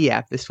MTV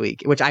app this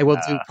week, which I will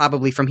do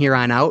probably from here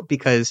on out,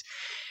 because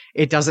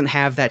it doesn't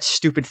have that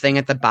stupid thing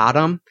at the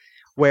bottom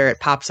where it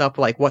pops up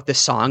like what the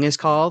song is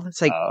called.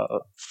 It's like,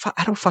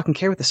 I don't fucking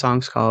care what the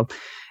song's called.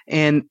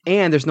 And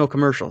there's no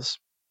commercials.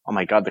 Oh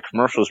my God, the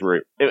commercials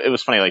were, it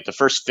was funny. Like the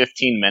first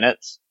 15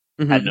 minutes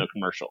had no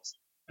commercials.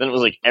 Then it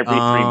was like every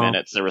 3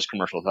 minutes there was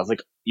commercials. I was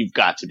like, you've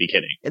got to be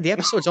kidding. The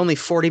episode's only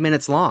 40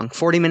 minutes long,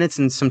 40 minutes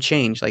and some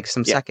change, like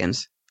some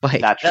seconds.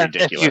 Like, that's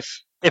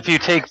ridiculous. If you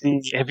take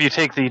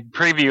the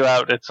preview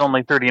out, it's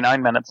only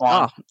 39 minutes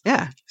long. Oh,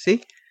 yeah.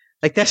 See?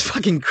 Like, that's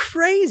fucking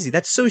crazy.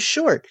 That's so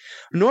short.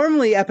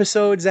 Normally,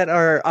 episodes that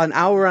are an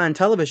hour on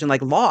television,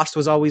 like Lost,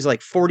 was always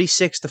like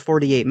 46 to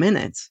 48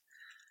 minutes.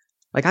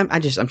 Like,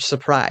 I'm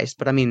surprised.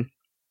 But I mean,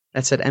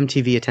 that's an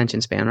MTV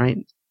attention span, right?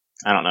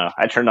 I don't know.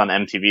 I turned on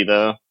MTV,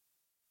 though.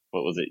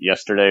 What was it,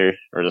 yesterday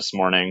or this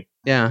morning?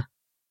 Yeah.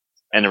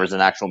 And there was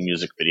an actual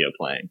music video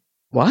playing.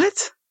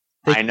 What?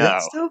 I know.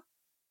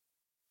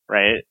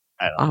 Right?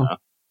 I don't know.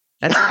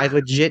 I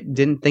legit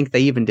didn't think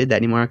they even did that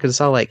anymore, because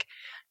it's all like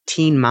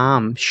teen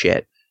mom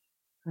shit.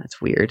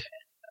 That's weird.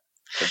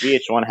 The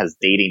VH1 has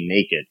Dating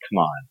Naked. Come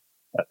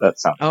on. That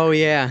sounds... Oh,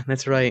 yeah.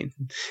 That's right.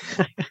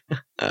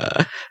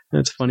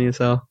 That's funny as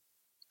hell.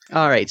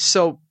 All right.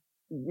 So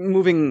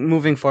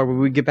moving forward,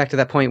 we get back to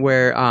that point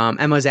where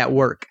Emma's at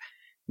work,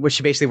 which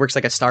she basically works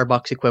like a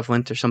Starbucks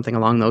equivalent or something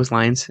along those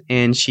lines,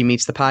 and she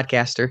meets the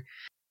podcaster.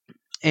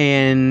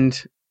 And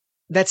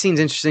that scene's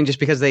interesting just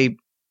because they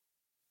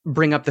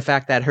bring up the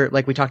fact that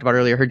like we talked about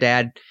earlier, her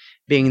dad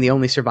being the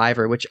only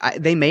survivor, which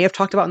they may have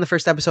talked about in the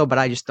first episode, but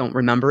I just don't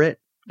remember it.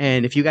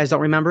 And if you guys don't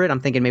remember it, I'm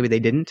thinking maybe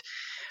they didn't.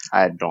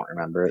 I don't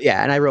remember it.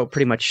 Yeah, and I wrote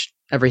pretty much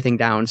everything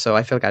down, so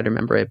I feel like I'd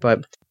remember it.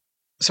 But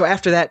so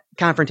after that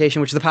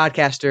confrontation, which the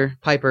podcaster,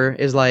 Piper,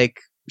 is like,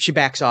 she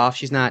backs off.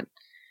 She's not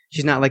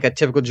like a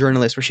typical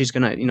journalist where she's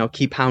gonna,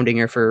 keep hounding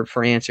her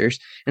for answers.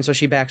 And so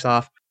she backs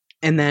off.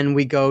 And then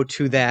we go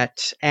to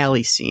that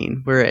alley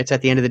scene where it's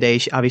at the end of the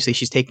day. Obviously,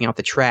 she's taking out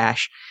the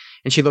trash,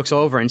 and she looks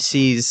over and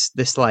sees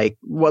this, like,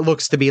 what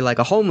looks to be like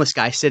a homeless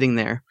guy sitting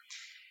there.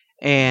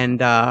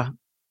 And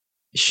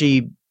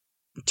she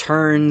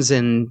turns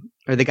and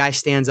or the guy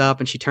stands up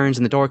and she turns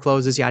and the door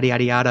closes, yada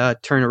yada yada,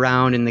 turn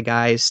around and the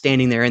guy is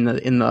standing there in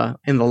the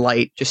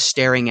light just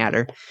staring at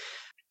her.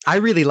 I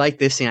really liked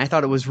this scene. I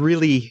thought it was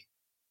really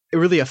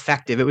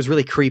effective. It was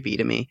really creepy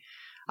to me.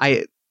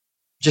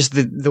 Just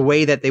the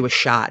way that they was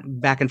shot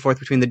back and forth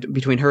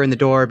between her and the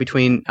door,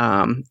 between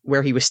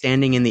where he was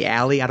standing in the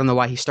alley. I don't know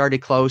why he started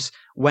close,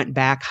 went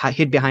back,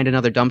 hid behind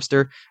another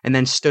dumpster, and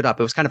then stood up.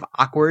 It was kind of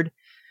awkward,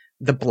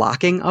 the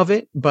blocking of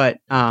it, but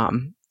I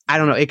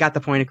don't know. It got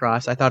the point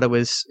across. I thought it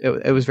was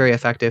very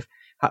effective.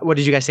 What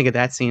did you guys think of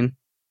that scene?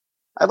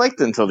 I liked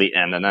it until the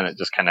end, and then it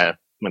just kind of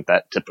went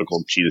that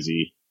typical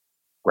cheesy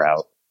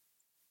route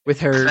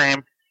with her.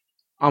 Same.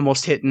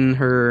 Almost hitting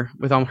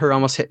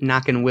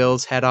knocking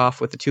Will's head off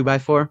with the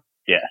 2x4.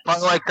 Yeah. I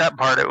like that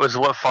part. It was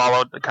what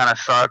followed that kind of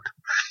sucked.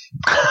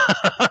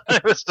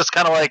 It was just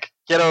kind of like,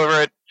 get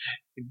over it,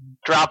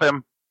 drop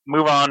him,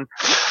 move on.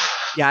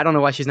 Yeah, I don't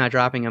know why she's not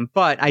dropping him,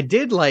 but I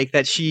did like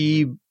that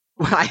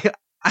I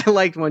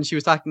liked when she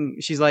was talking,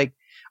 she's like,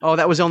 oh,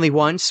 that was only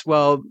once.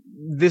 Well,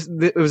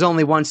 it was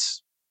only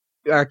once.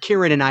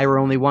 Kieran and I were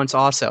only once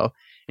also.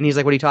 And he's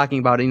like, what are you talking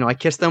about? I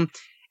kissed him.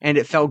 And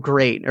it felt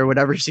great, or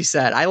whatever she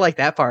said. I like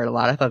that part a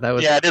lot. I thought that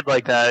was... Yeah, I did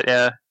like that,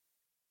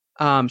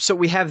 yeah. So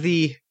we have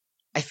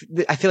I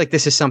feel like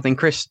this is something,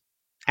 Chris,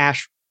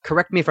 Ash,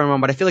 correct me if I'm wrong,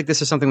 but I feel like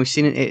this is something we've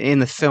seen in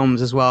the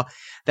films as well,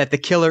 that the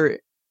killer,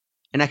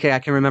 and I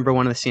can remember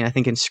one of the scenes, I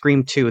think in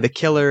Scream 2, the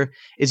killer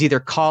is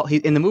either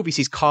in the movies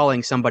he's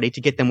calling somebody to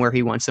get them where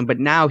he wants them, but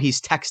now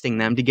he's texting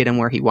them to get him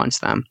where he wants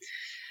them.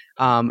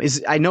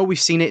 I know we've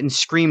seen it in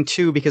Scream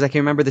 2 because I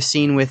can remember the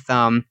scene with,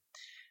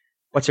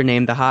 what's her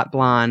name, the hot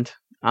blonde...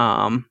 Do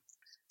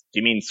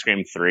you mean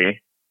Scream 3,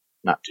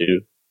 not 2?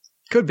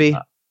 Could be.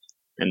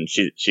 And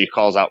she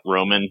calls out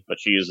Roman, but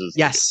she uses...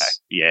 Yes.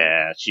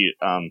 Yeah,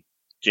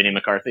 Jenny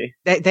McCarthy.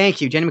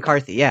 Thank you, Jenny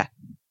McCarthy, yeah.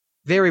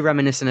 Very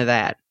reminiscent of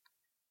that.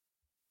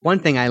 One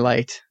thing I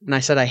liked, and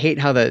I said I hate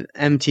how the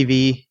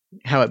MTV,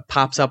 how it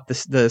pops up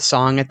the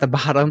song at the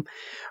bottom,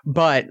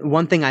 but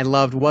one thing I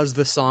loved was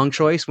the song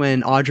choice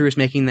when Audrey was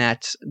making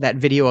that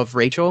video of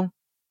Rachel.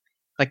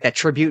 Like that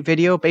tribute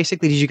video,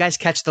 basically. Did you guys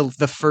catch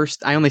the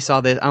first? I only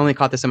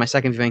caught this in my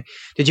second viewing.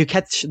 Did you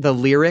catch the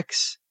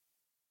lyrics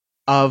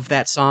of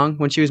that song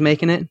when she was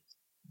making it?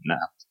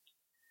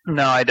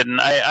 No, I didn't.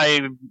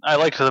 I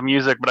liked the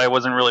music, but I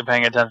wasn't really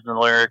paying attention to the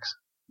lyrics.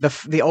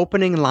 The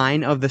opening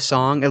line of the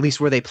song, at least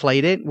where they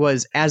played it,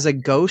 was "As a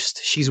ghost,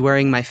 she's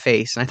wearing my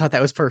face," and I thought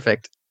that was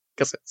perfect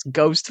because it's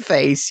ghost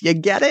face. You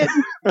get it?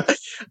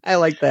 I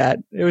like that.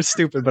 It was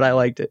stupid, but I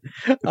liked it.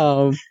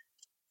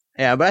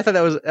 Yeah, but I thought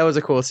that was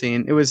a cool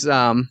scene. It was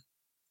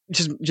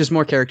just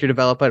more character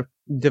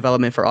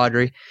development for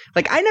Audrey.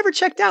 Like I never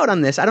checked out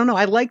on this. I don't know.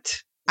 I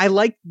liked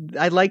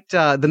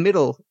the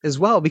middle as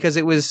well because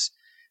it was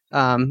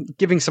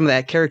giving some of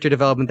that character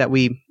development that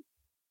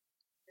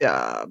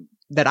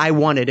that I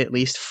wanted at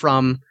least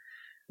from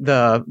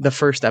the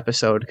first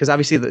episode. Because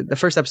obviously the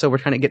first episode we're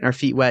kind of getting our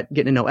feet wet,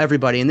 getting to know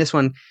everybody, and this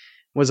one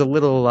was a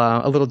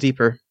little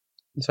deeper.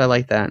 So I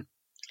like that.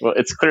 Well,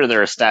 it's clear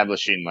they're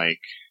establishing like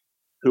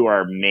who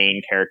our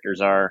main characters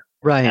are.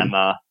 Right.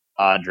 Emma,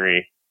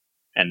 Audrey,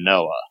 and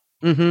Noah.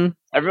 Mm-hmm.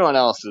 Everyone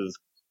else is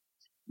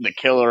the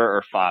killer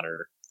or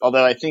fodder.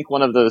 Although I think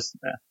one of those...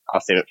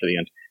 I'll save it for the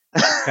end.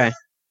 Okay.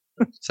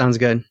 Sounds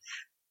good.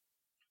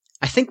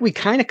 I think we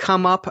kind of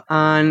come up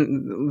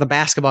on the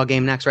basketball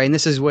game next, right? And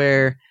this is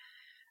where,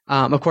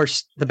 of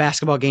course, the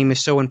basketball game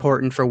is so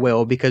important for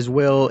Will because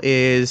Will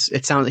he's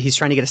trying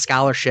to get a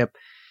scholarship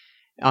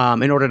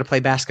in order to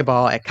play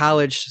basketball at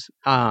college.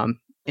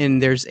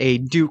 And there's a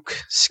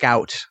Duke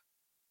scout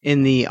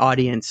in the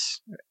audience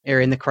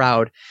or in the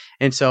crowd.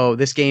 And so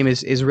this game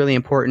is really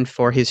important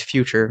for his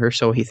future, or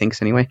so he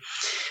thinks anyway.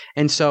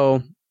 And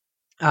so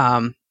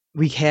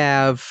we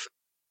have,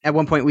 at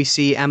one point we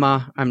see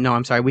Emma,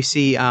 we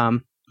see, I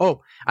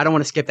don't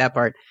want to skip that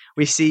part.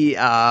 We see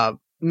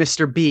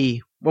Mr.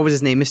 B, what was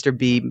his name? Mr.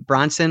 B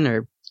Bronson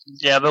or?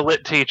 Yeah, the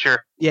lit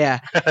teacher. Yeah.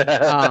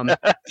 That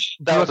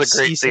was a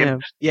great scene.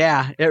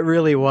 Yeah, it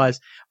really was.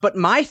 But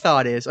my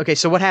thought is, okay,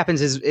 so what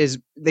happens is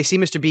they see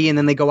Mr. B and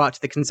then they go out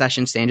to the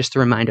concession stand, just to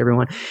remind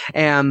everyone.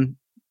 And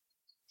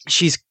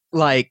she's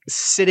like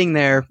sitting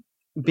there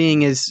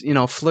being as,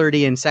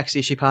 flirty and sexy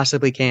as she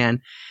possibly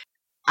can.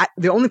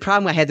 The only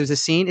problem I had with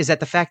this scene is that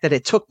the fact that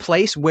it took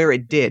place where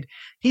it did.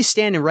 He's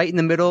standing right in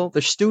the middle.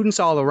 There's students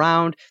all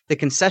around. The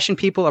concession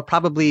people are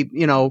probably,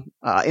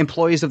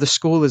 employees of the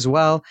school as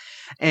well.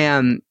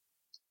 And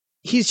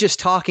he's just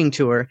talking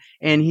to her.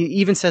 And he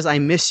even says, I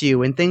miss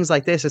you and things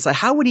like this. It's like,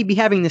 how would he be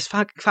having this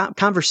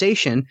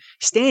conversation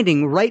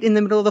standing right in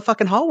the middle of the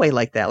fucking hallway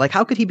like that? Like,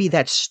 how could he be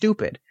that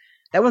stupid?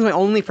 That was my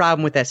only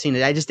problem with that scene.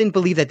 I just didn't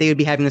believe that they would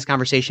be having this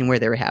conversation where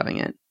they were having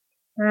it.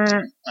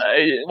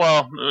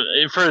 Well,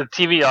 for the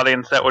TV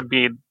audience,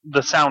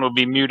 the sound would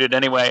be muted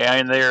anyway. I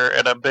mean, they're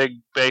at a big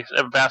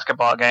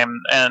basketball game,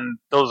 and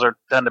those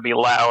tend to be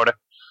loud.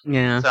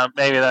 Yeah. So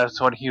maybe that's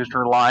what he was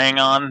relying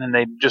on, and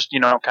they just,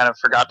 kind of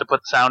forgot to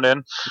put the sound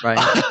in. Right.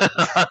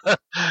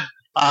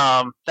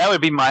 That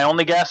would be my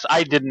only guess.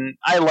 I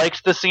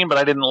liked the scene, but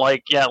I didn't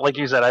like, like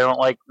you said, I don't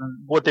like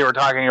what they were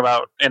talking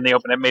about in the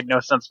open. It made no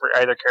sense for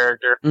either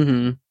character.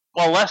 Mm-hmm.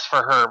 Well, less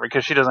for her,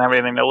 because she doesn't have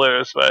anything to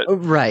lose, but...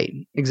 Right,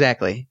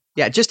 exactly.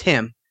 Yeah, just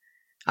him.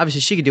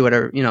 Obviously, she could do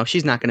whatever,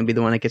 she's not going to be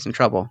the one that gets in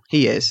trouble.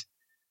 He is.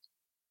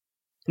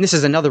 And this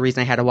is another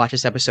reason I had to watch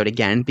this episode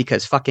again,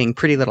 because fucking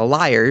Pretty Little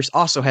Liars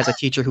also has a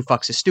teacher who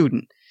fucks a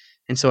student.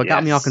 And so it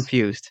got me all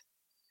confused.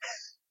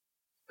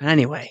 But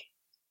anyway.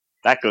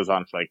 That goes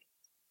on for 8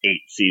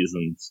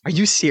 seasons. Are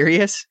you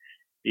serious?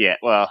 Yeah,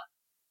 well.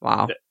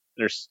 Wow.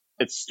 It's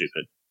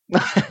stupid.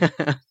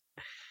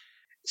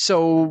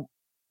 So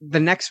the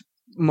next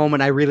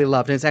moment I really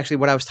loved, and it's actually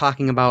what I was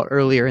talking about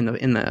earlier in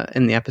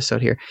the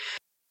episode here.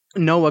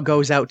 Noah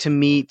goes out to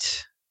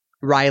meet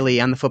Riley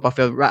on the football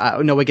field.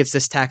 Noah gets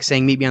this text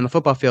saying, meet me on the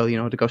football field,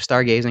 to go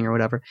stargazing or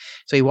whatever.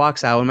 So he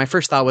walks out, and my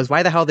first thought was,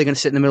 why the hell are they going to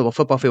sit in the middle of a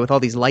football field with all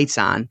these lights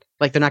on?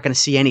 Like, they're not going to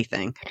see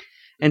anything.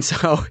 And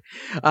so,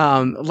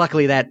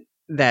 luckily that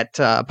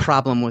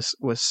problem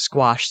was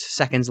squashed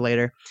seconds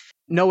later.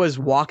 Noah's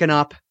walking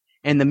up,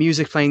 and the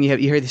music's playing, you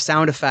hear the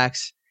sound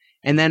effects,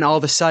 and then all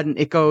of a sudden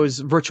it goes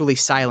virtually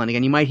silent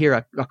again. You might hear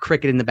a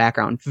cricket in the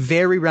background,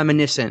 very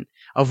reminiscent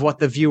of what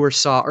the viewer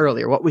saw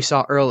earlier, what we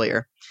saw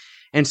earlier.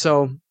 And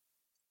so,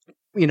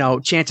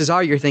 chances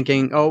are you're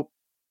thinking, oh,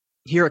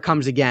 here it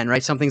comes again,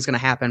 right? Something's going to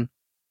happen.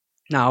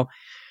 Now,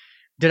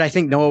 did I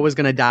think Noah was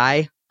going to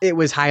die? It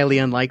was highly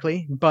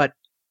unlikely, but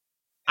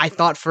I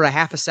thought for a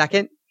half a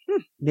second,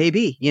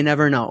 maybe. You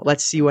never know.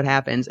 Let's see what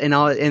happens. And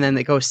then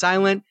it goes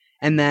silent,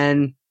 and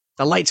then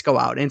the lights go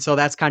out. And so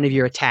that's kind of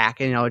your attack,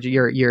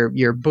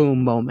 your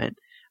boom moment.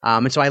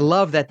 And so I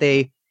love that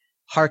they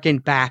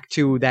harkened back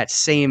to that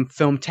same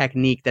film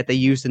technique that they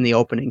used in the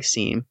opening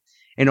scene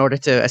in order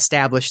to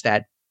establish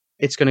that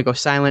it's going to go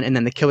silent and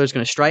then the killer's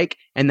going to strike,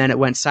 and then it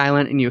went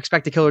silent and you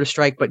expect the killer to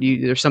strike, but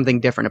there's something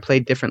different. It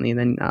played differently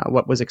than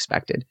what was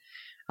expected.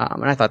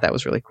 And I thought that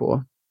was really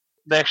cool.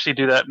 They actually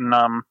do that in,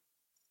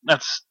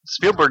 that's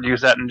Spielberg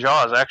used that in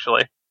Jaws,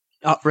 actually.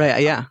 Oh,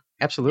 right. Yeah,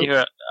 absolutely.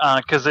 Yeah,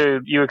 because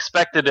you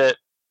expected it.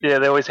 Yeah,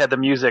 they always had the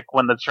music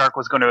when the shark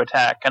was going to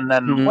attack, and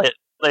then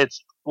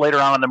it's later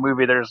on in the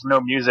movie. There's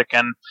no music,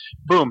 and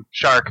boom,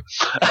 shark.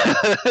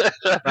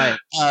 Right.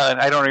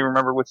 I don't even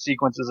remember what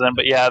sequence is in,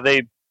 but yeah,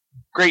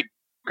 great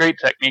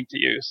technique to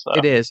use. So.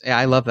 It is. Yeah,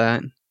 I love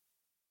that.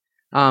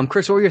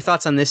 Chris, what were your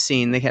thoughts on this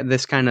scene? They had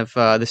this kind of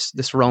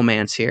this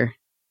romance here.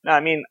 No, I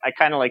mean, I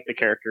kind of like the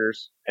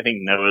characters. I think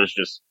Noah's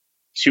just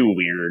too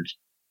weird.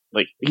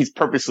 Like, he's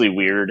purposely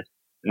weird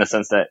in the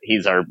sense that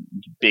he's our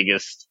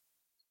biggest,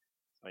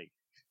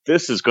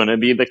 this is going to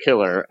be the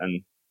killer,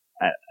 and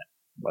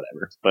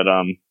whatever. But,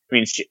 I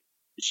mean,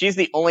 she's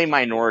the only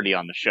minority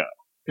on the show.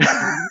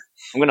 I'm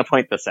going to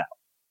point this out.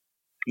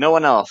 No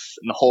one else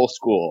in the whole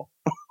school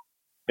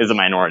is a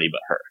minority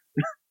but her.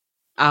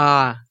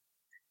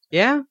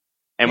 Yeah?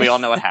 And we all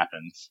know what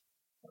happens.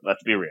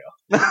 Let's be real.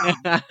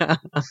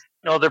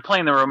 No, they're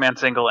playing the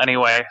romance angle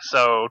anyway,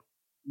 so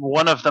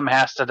one of them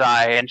has to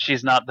die, and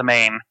she's not the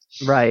main.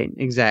 Right,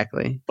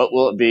 exactly. But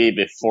will it be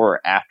before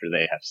or after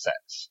they have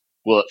sex?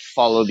 Will it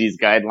follow these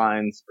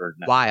guidelines or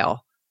no?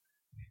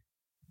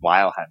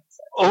 While having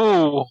sex.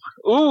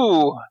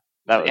 Ooh.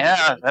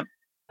 That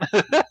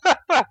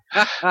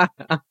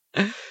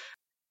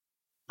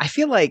I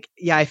feel like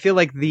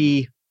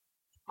the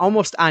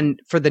almost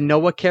for the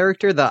Noah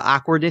character, the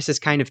awkwardness is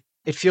kind of,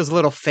 it feels a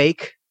little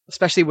fake,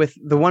 especially with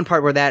the one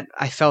part where that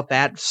I felt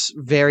that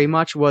very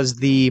much was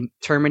the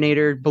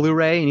Terminator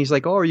Blu-ray, and he's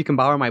like, "Oh, you can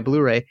borrow my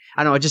Blu-ray."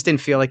 I don't know, it just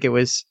didn't feel like it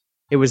was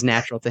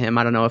natural to him.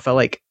 I don't know, it felt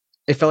like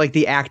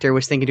the actor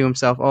was thinking to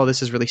himself, "Oh,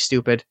 this is really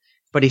stupid,"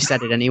 but he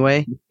said it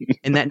anyway,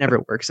 and that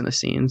never works in a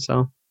scene.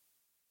 So,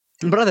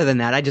 but other than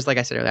that, like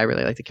I said earlier, I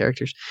really like the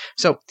characters.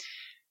 So,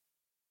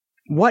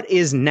 what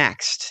is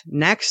next?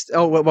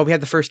 Oh, well, we have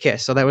the first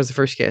kiss. So that was the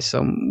first kiss.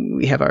 So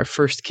we have our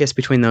first kiss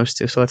between those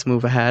two. So let's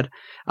move ahead.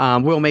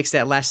 Will makes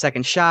that last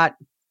second shot.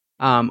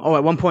 At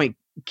one point,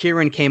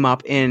 Kieran came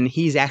up, and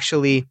he's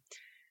actually,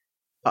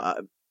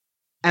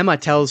 Emma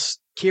tells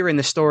Kieran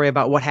the story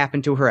about what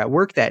happened to her at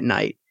work that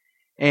night.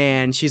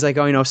 And she's like,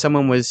 "Oh,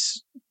 someone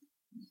was,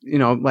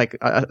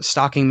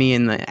 stalking me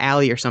in the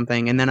alley or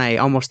something. And then I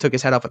almost took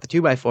his head off with the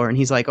 2x4. And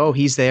he's like, "Oh,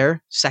 he's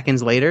there,"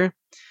 seconds later.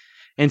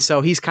 And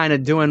so he's kind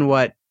of doing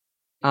what,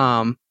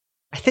 I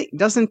think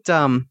doesn't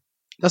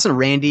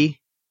Randy,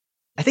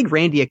 I think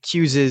Randy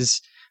accuses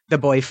the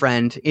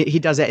boyfriend. He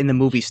does that in the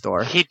movie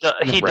store. He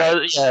does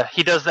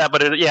that,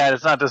 but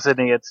it's not to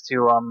Sydney, it's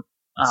to,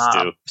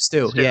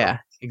 Stu. Yeah,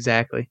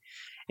 exactly.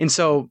 And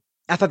so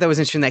I thought that was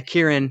interesting that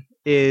Kieran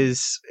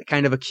is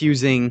kind of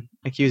accusing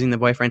the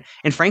boyfriend.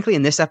 And frankly,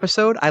 in this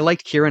episode, I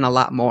liked Kieran a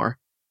lot more.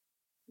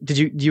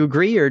 Do you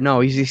agree, or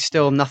no? Is he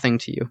still nothing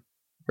to you,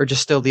 or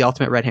just still the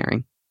ultimate red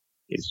herring?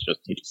 He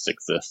just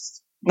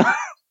exists.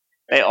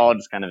 They all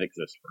just kind of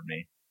exist for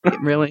me.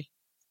 Really?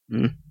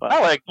 But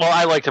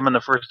I liked him in the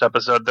first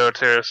episode though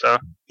too. So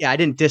yeah, I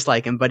didn't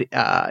dislike him, but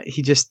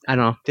he just, I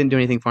don't know, didn't do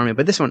anything for me.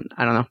 But this one,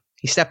 I don't know.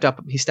 He stepped up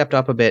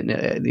a bit.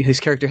 And, his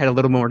character had a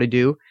little more to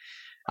do.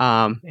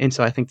 And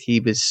so I think he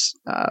was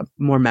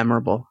more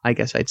memorable, I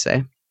guess I'd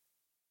say.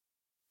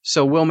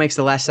 So Will makes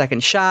the last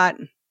second shot.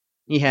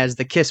 He has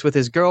the kiss with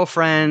his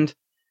girlfriend,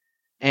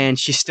 and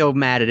she's still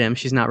mad at him.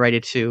 She's not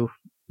ready to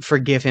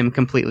forgive him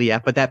completely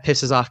yet, but that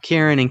pisses off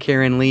Kieran, and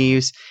Kieran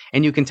leaves.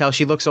 And you can tell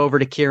she looks over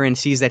to Kieran,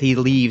 sees that he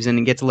leaves,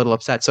 and gets a little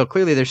upset. So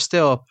clearly there's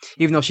still,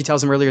 even though she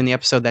tells him earlier in the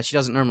episode that she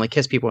doesn't normally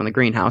kiss people in the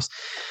greenhouse,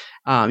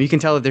 you can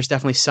tell that there's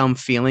definitely some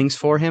feelings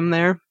for him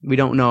there. We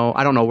don't know.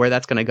 I don't know where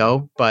that's going to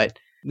go, but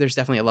there's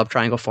definitely a love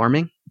triangle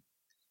forming,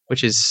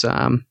 which is,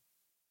 I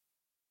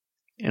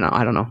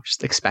don't know,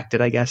 just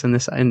expected, I guess, in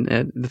this,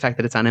 and the fact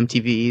that it's on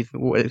MTV,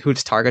 who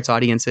its target's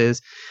audience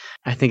is,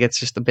 I think it's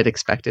just a bit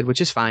expected,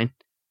 which is fine.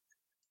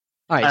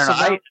 All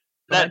right,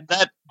 the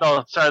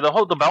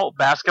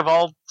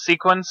basketball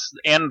sequence,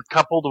 and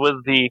coupled with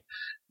the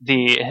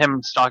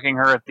him stalking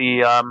her at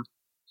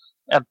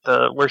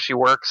the where she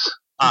works.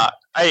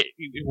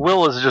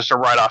 Will is just a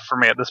write-off for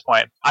me at this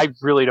point. I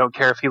really don't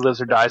care if he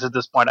lives or dies at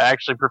this point. I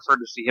actually prefer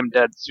to see him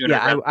dead sooner.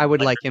 Yeah, I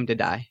would like him to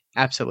die.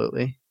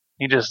 Absolutely.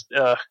 He just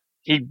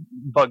he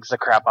bugs the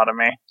crap out of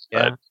me.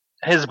 Yeah. But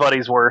his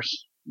buddy's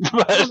worse.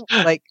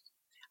 Like,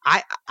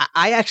 I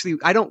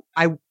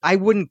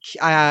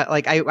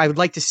would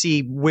like to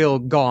see Will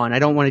gone. I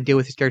don't want to deal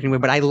with his character anyway,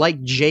 but I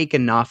like Jake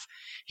enough.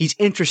 He's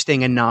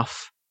interesting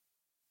enough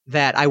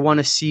that I want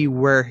to see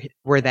where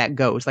that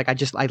goes. Like,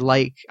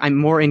 I'm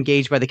more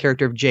engaged by the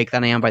character of Jake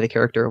than I am by the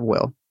character of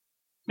Will.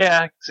 Yeah,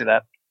 I can see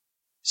that.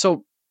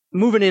 So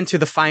moving into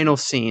the final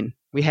scene,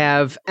 we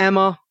have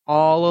Emma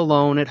all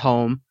alone at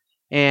home,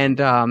 and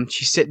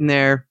she's sitting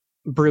there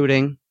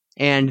brooding,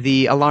 and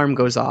the alarm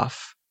goes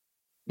off,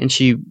 and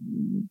she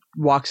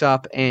walks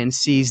up and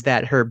sees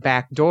that her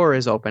back door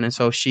is open, and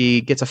so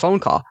she gets a phone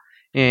call,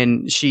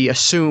 and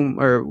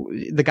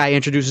the guy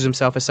introduces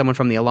himself as someone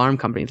from the alarm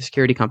company, the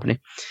security company,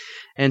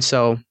 and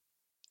so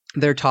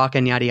they're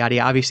talking yada yada.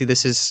 Obviously,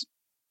 this is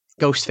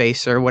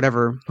Ghostface or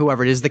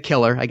whoever it is, the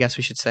killer, I guess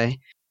we should say.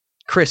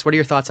 Chris, what are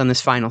your thoughts on this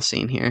final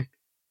scene here?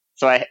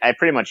 So I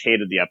pretty much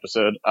hated the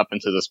episode up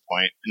until this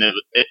point, and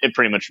it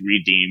pretty much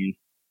redeemed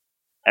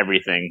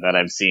everything that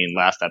I've seen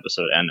last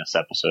episode and this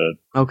episode.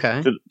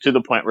 Okay. To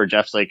the point where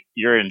Jeff's like,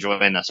 "You're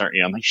enjoying this, aren't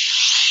you?" I'm like,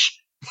 "Shh,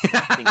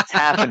 nothing's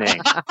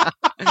happening."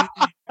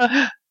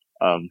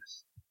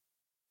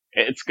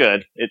 It's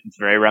good. It's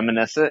very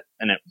reminiscent,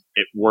 and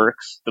it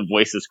works. The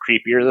voice is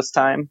creepier this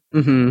time.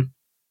 Mm-hmm.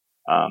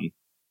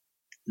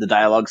 The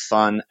dialogue's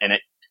fun, and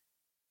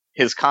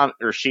she's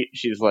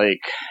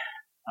like,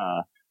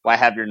 "Well, I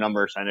have your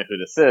number, so I know who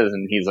this is."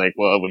 And he's like,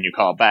 "Well, when you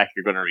call back,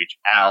 you're going to reach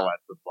Al at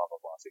the blah blah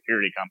blah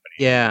security company."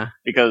 Yeah.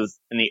 Because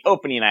in the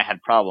opening, I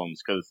had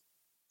problems because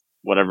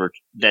whatever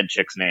dead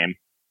chick's name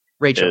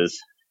is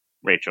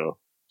Rachel.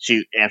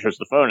 She answers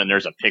the phone, and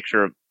there's a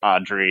picture of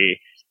Audrey.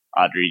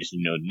 Audrey's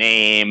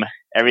name,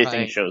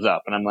 everything shows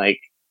up, and I'm like,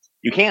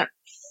 you can't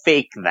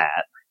fake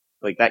that.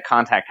 Like, that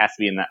contact has to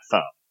be in that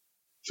phone.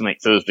 So I'm like,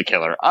 so is the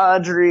killer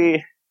Audrey?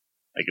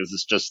 Like, is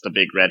this just a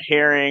big red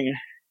herring?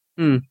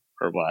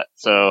 Or what?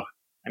 So,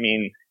 I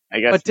mean,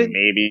 I guess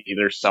maybe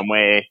there's some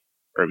way,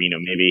 or,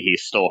 maybe he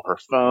stole her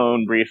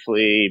phone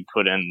briefly,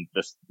 put in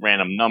this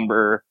random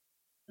number.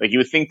 Like, you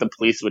would think the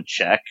police would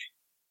check.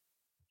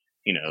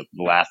 The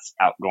last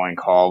outgoing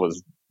call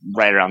was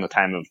right around the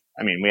time of,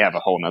 we have a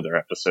whole nother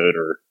episode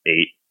or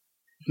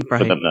 8 for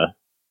them to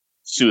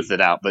soothe it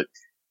out, but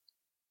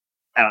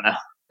I don't know.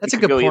 That's a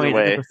good point I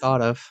never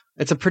thought of.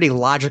 It's a pretty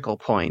logical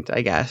point,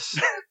 I guess.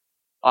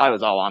 I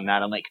was all on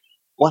that. I'm like,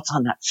 what's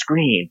on that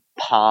screen?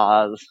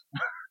 Pause.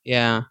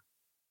 Yeah.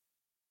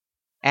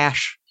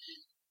 Ash.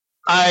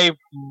 I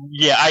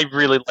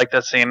really like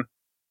that scene.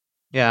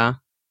 Yeah.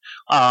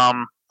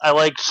 I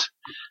like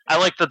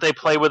that they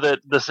play with it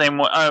the same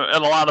way,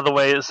 in a lot of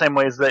the same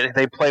ways that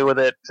they play with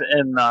it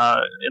in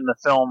the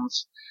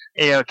films.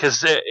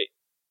 Because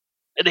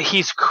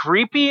he's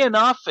creepy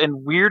enough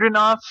and weird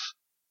enough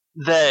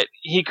that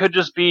he could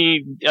just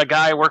be a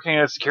guy working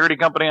at a security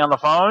company on the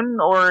phone,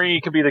 or he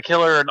could be the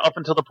killer, and up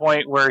until the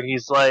point where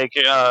he's like,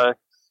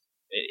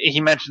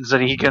 he mentions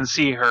that he can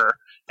see her,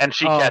 and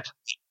she catches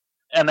it.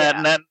 And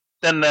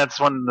then that's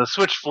when the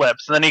switch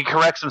flips, and then he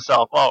corrects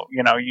himself. Oh,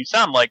 you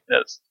sound like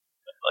this.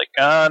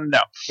 Like, no.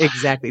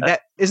 Exactly.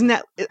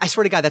 I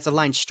swear to God, that's a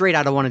line straight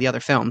out of one of the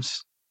other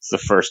films. It's the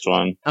first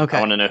one. Okay.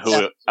 I want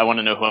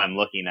to know who I'm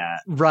looking at.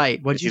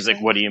 Right. He's like,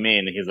 what do you mean?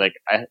 And he's like,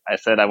 I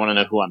said I want to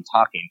know who I'm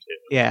talking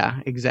to. Yeah,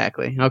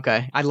 exactly.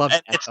 Okay. I love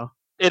that though.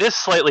 It is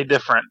slightly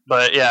different,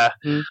 but yeah.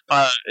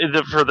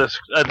 For this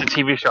the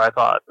TV show, I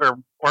thought,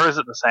 or is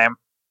it the same?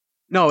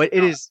 No, it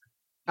is.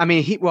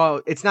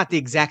 It's not the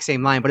exact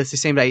same line, but it's the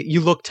same.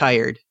 You look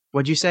tired.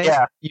 What'd you say?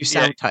 Yeah. You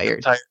sound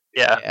tired.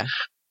 Yeah.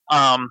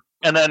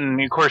 And then,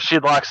 of course, she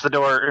locks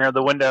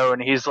the window,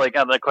 and he's like,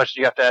 the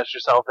question you have to ask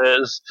yourself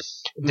is,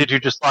 did you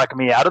just lock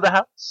me out of the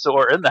house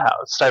or in the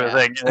house type of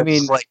thing? And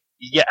it's like,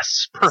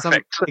 yes,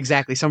 perfect.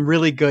 Exactly. Some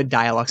really good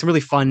dialogue, some really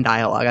fun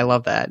dialogue. I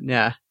love that.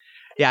 Yeah.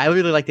 Yeah, I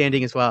really like the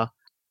ending as well.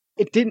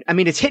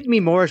 It's hit me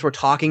more as we're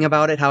talking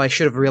about it, how I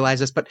should have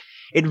realized this, but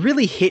it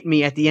really hit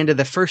me at the end of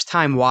the first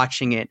time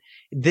watching it,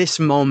 this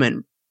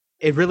moment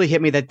it really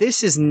hit me that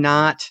this is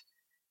not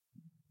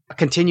a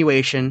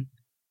continuation.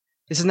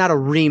 This is not a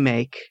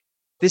remake.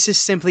 This is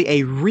simply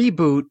a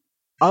reboot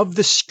of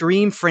the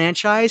Scream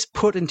franchise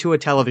put into a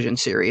television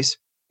series.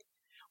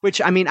 Which,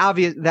 I mean,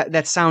 obvious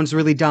that sounds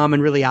really dumb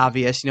and really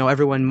obvious.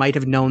 Everyone might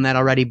have known that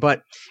already,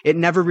 but I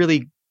never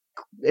really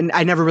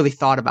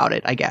thought about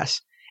it, I guess.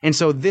 And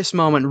so this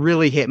moment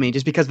really hit me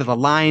just because of the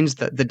lines,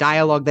 the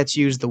dialogue that's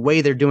used, the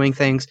way they're doing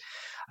things.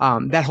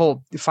 That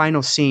whole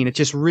final scene, it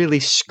just really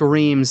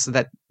screams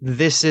that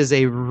this is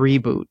a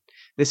reboot.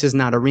 This is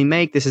not a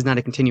remake. This is not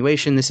a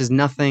continuation. This is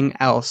nothing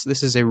else.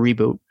 This is a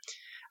reboot.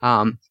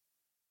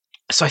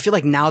 So I feel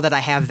like now that I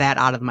have that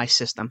out of my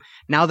system,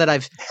 now that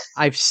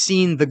I've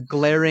seen the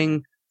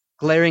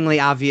glaringly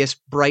obvious,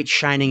 bright,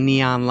 shining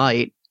neon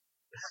light,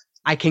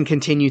 I can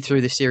continue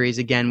through the series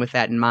again with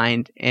that in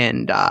mind,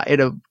 and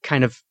it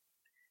kind of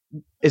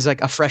is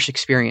like a fresh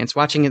experience.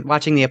 Watching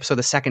the episode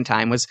the second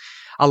time was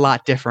a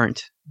lot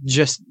different,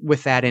 just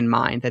with that in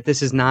mind, that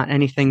this is not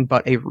anything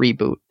but a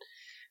reboot,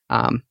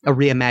 a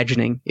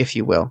reimagining, if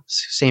you will,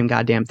 same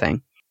goddamn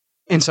thing.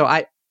 And so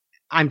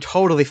I'm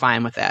totally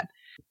fine with that.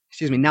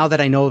 Excuse me. Now that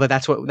I know that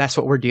that's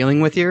what we're dealing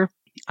with here,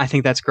 I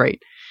think that's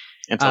great.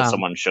 Until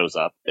someone shows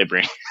up, they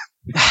bring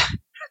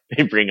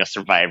a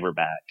survivor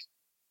back.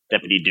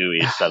 Deputy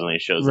Dewey suddenly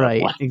shows up.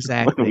 Right,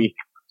 exactly.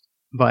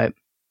 But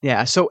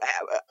yeah, so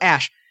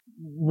Ash,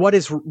 what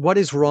is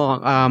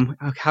wrong?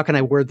 How can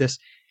I word this?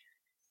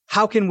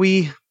 How can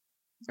we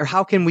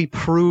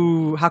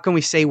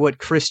say what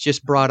Chris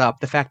just brought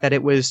up? The fact that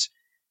it was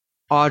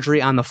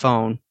Audrey on the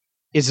phone.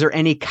 Is there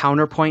any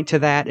counterpoint to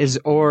that?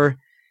 Or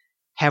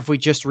have we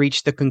just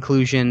reached the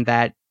conclusion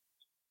that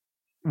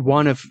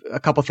one of a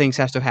couple things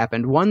has to have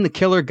happened? One, the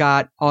killer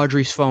got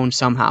Audrey's phone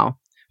somehow.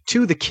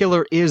 2, the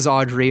killer is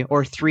Audrey.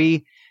 Or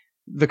 3,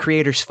 the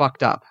creators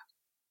fucked up.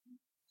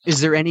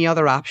 Is there any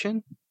other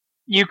option?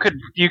 You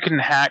can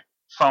hack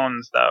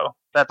phones though.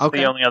 That's okay.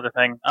 The only other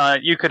thing.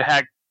 You could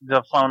hack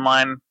the phone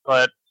line,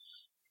 but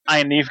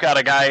you've got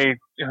a guy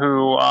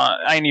who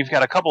you've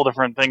got a couple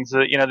different things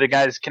that the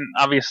guys can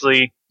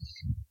obviously.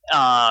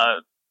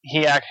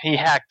 He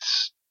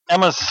hacked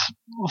Emma's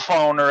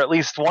phone, or at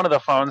least one of the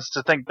phones,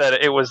 to think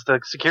that it was the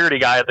security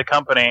guy at the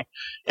company,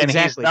 and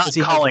exactly, he's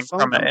not calling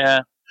from it. Yeah,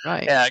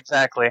 right. Yeah,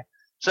 exactly.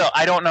 So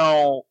I don't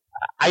know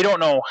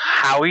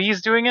how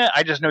he's doing it.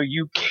 I just know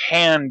you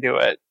can do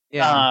it.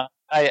 Yeah.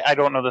 I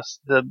don't know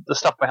the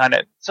stuff behind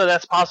it. So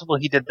that's possible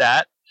he did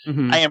that.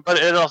 Mm-hmm. But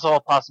it's also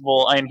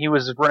possible, he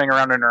was running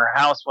around in her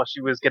house while she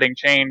was getting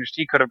changed.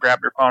 He could have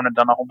grabbed her phone and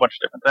done a whole bunch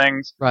of different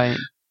things. Right.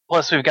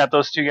 Plus, we've got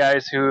those 2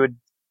 guys who would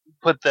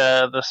put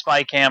the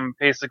spy cam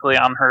basically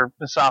on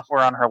the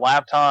software on her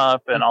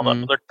laptop and all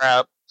that other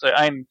crap. So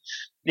I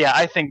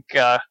think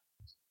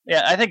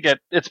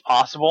it's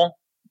possible.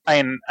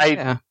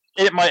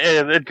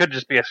 It could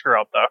just be a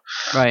screw up though.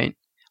 Right.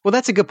 Well,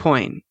 that's a good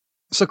point.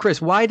 So,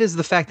 Chris, why does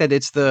the fact that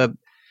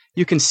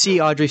you can see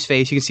Audrey's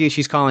face, you can see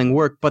she's calling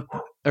work,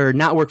 or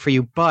not work for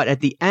you, but at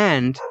the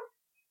end,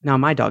 now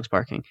my dog's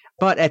barking,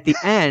 but at the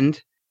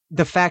end,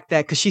 the fact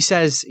that, because she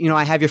says,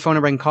 I have your phone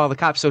number, I can call the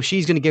cops, so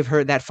she's going to give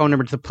her that phone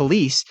number to the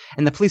police,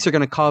 and the police are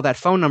going to call that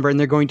phone number, and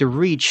they're going to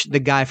reach the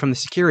guy from the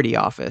security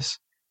office.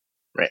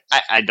 Right.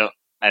 I don't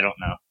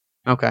know.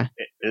 Okay.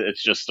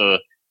 It's just there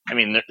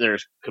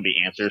could be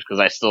answers, because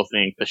I still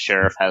think the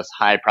sheriff has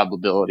high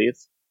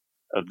probabilities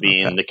of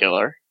being the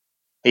killer.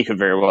 He could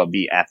very well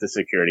be at the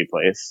security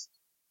place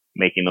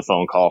making the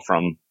phone call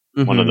from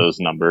one of those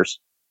numbers.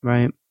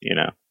 Right.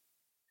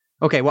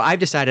 Okay, well, I've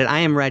decided I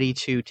am ready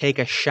to take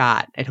a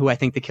shot at who I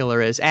think the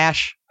killer is.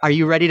 Ash, are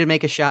you ready to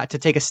take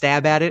a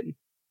stab at it?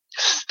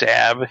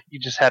 Stab? You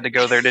just had to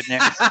go there,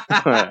 didn't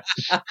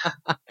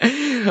you?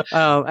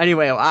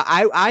 Anyway,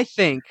 I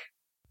think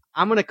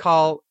I'm going to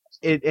call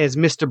it as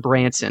Mr.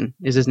 Branson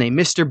is his name.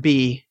 Mr.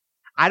 B.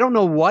 I don't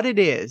know what it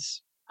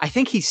is. I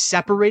think he's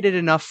separated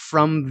enough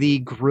from the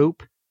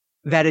group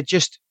that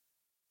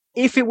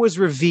if it was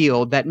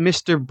revealed that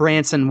Mr.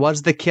 Branson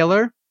was the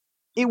killer,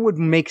 it would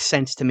make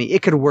sense to me.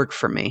 It could work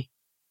for me.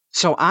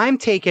 So I'm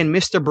taking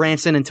Mr.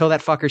 Branson until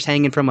that fucker's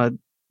hanging from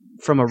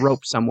a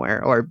rope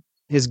somewhere, or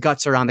his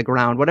guts are on the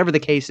ground, whatever the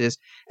case is.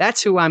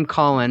 That's who I'm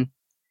calling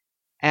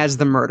as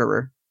the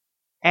murderer.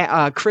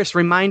 Chris,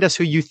 remind us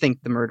who you think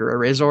the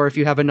murderer is, or if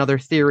you have another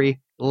theory,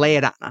 lay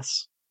it on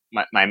us.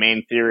 My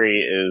main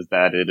theory is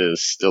that it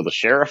is still the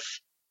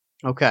sheriff.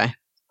 Okay.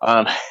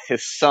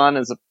 His son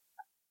is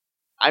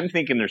I'm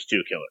thinking there's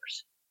 2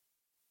 killers.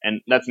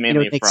 And that's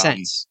mainly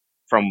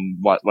from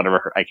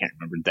whatever I can't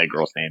remember the dead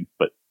girl's name,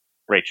 but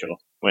Rachel,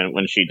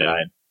 when she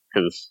died.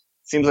 Because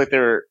it seems like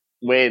the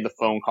way the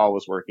phone call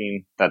was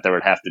working, that there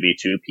would have to be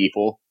 2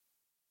 people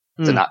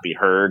to not be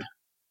heard.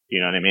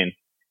 You know what I mean?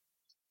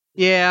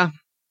 Yeah.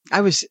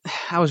 I was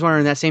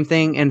wondering that same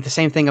thing, and the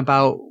same thing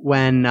about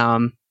when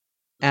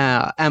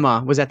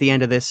Emma was at the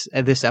end of this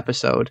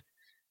episode.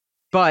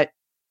 But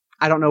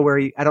I don't know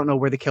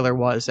where the killer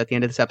was at the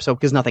end of this episode,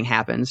 because nothing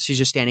happens. She's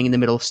just standing in the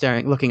middle,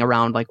 staring, looking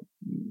around, like,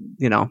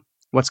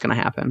 what's going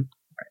to happen.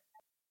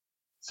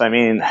 So I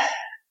mean,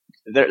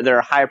 they're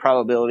a high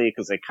probability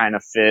because they kind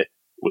of fit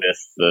with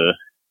the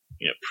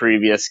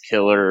previous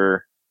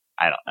killer.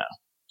 I don't know.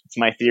 It's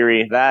my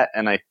theory that,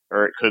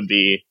 or it could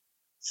be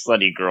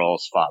Slutty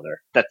Girl's father.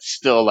 That's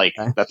still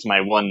that's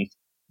my one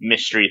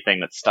mystery thing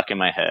that's stuck in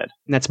my head.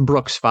 And that's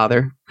Brooke's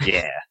father.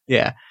 Yeah.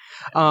 Yeah.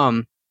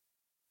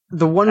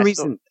 The one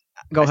reason.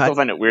 Go ahead. I still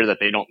find it weird that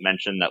they don't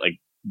mention that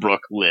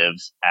Brooke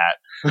lives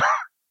at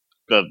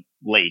the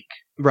lake,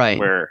 right?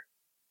 Where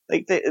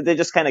they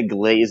just kind of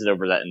glaze it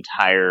over that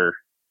entire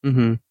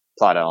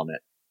plot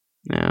element.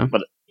 Yeah.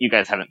 But you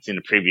guys haven't seen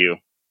the preview,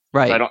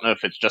 right? So I don't know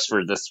if it's just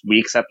for this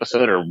week's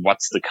episode or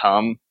what's to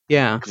come.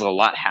 Yeah, because a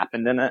lot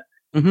happened in it.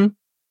 Mm-hmm.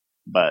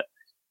 But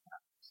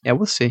yeah,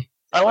 we'll see.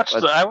 I watched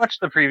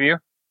the preview.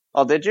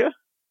 Oh, did you?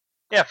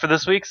 Yeah, for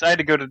this week's, I had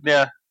to go to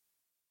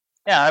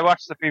Yeah, I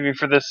watched the preview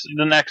for the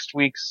next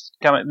week's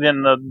coming,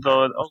 then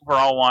the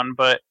overall one,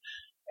 but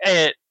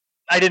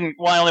I didn't.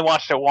 Well, I only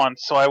watched it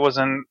once, so I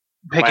wasn't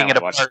picking it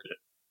apart.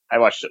 I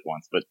watched it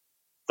once, but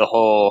the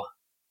whole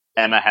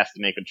Emma has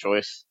to make a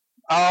choice.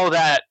 Oh,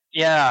 that,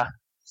 yeah.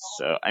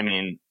 So I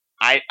mean,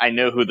 I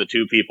know who the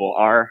two people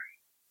are,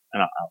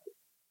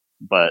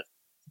 but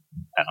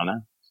I don't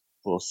know.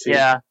 We'll see.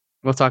 Yeah,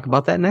 we'll talk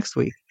about that next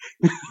week.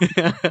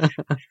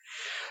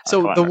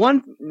 So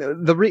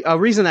a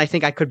reason I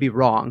think I could be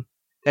wrong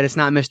that it's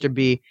not Mr.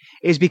 B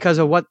is because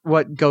of what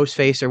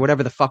Ghostface or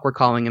whatever the fuck we're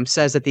calling him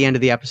says at the end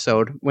of the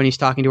episode when he's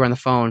talking to her on the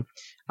phone.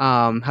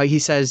 How he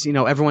says,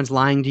 everyone's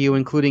lying to you,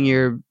 including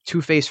your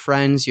two-faced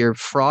friends, your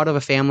fraud of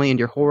a family, and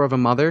your whore of a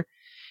mother.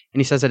 And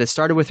he says that it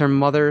started with her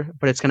mother,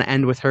 but it's going to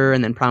end with her,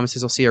 and then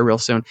promises he'll see her real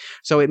soon.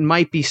 So it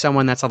might be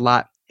someone that's a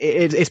lot.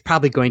 It's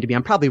probably going to be.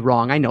 I'm probably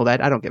wrong. I know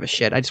that. I don't give a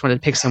shit. I just wanted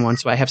to pick someone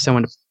so I have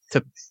someone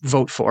to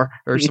vote for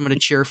or someone to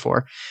cheer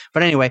for.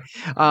 But anyway,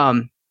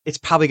 it's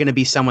probably going to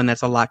be someone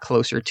that's a lot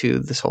closer to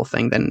this whole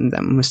thing than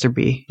Mr.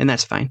 B, and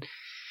that's fine.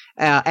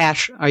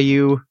 Ash, are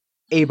you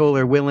able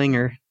or willing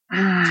or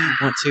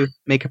want to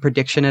make a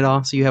prediction at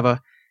all? So you have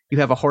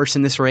a horse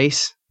in this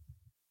race.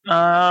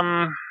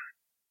 I'm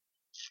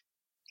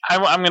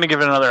going to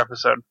give it another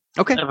episode.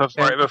 Okay.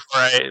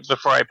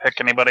 Before I pick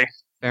anybody.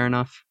 Fair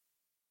enough.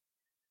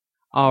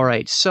 All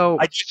right. So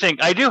I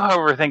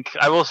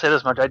will say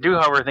this much. I do,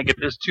 however, think it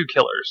is two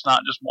killers,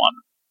 not just one.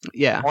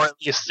 Yeah. Or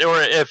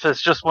if it's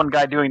just one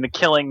guy doing the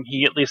killing,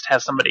 he at least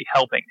has somebody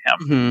helping him.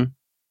 Mm-hmm.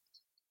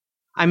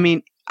 I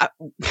mean,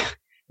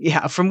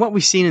 yeah, from what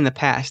we've seen in the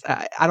past,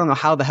 I don't know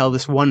how the hell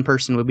this one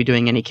person would be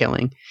doing any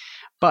killing,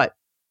 but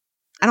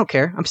I don't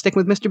care. I'm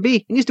sticking with Mr.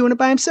 B, and he's doing it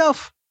by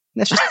himself.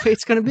 That's just the way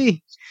it's going to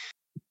be.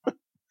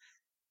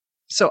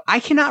 So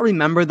I cannot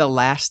remember the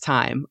last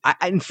time,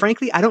 and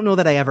frankly, I don't know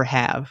that I ever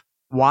have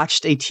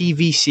watched a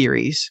TV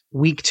series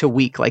week to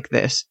week like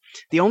this.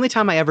 The only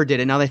time I ever did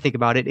it, now that I think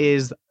about it,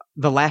 is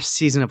the last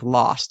season of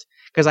Lost,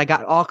 because I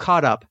got all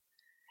caught up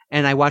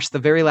and I watched the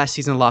very last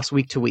season of Lost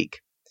week to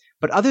week.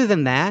 But other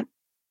than that,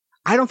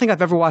 I don't think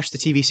I've ever watched a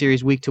TV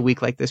series week to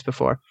week like this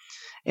before.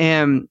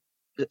 And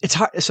it's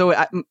hard. So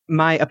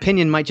my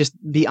opinion might just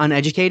be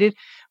uneducated,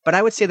 but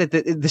I would say that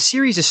the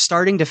series is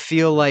starting to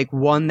feel like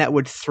one that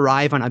would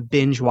thrive on a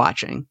binge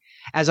watching,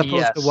 as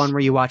opposed to one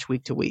where you watch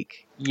week to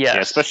week. Yes.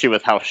 Yeah, especially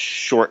with how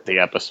short the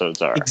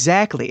episodes are.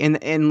 Exactly.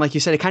 And like you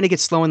said, it kind of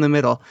gets slow in the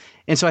middle.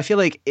 And so I feel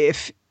like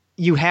if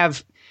you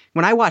have,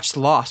 when I watched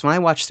through Lost,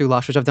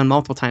 which I've done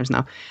multiple times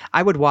now,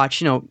 I would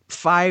watch,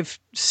 5,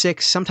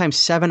 6, sometimes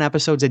 7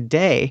 episodes a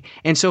day.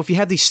 And so if you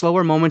have these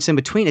slower moments in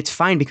between, it's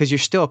fine because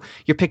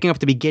you're picking up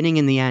the beginning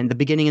and the end, the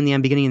beginning and the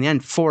end, beginning and the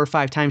end 4 or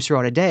 5 times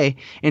throughout a day.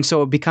 And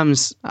so it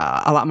becomes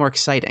a lot more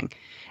exciting.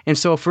 And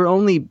so if we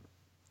only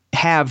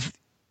have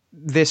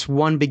this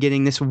one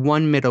beginning, this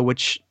one middle,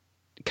 which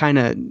kind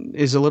of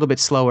is a little bit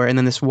slower, and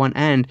then this one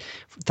end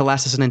to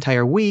last us an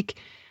entire week,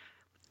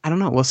 I don't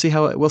know. We'll see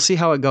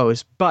how it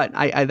goes. But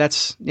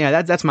that's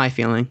my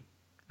feeling.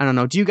 I don't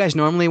know. Do you guys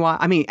normally watch?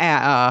 I mean,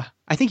 I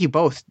think you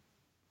both.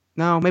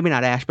 No, maybe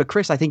not Ash, but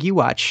Chris, I think you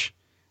watch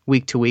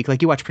week to week.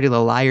 Like you watch Pretty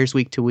Little Liars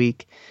week to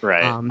week.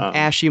 Right.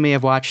 Ash, you may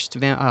have watched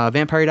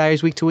Vampire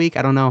Diaries week to week.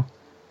 I don't know.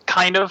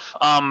 Kind of.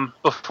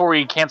 Before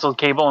we canceled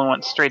cable and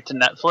went straight to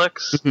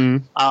Netflix,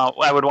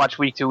 I would watch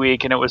week to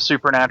week, and it was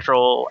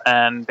Supernatural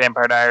and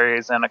Vampire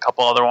Diaries and a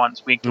couple other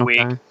ones week to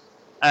week.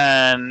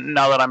 And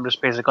now that I'm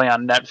just basically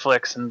on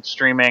Netflix and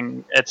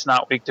streaming, it's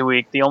not week to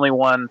week. The only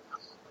one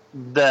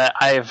that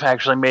I've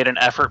actually made an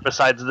effort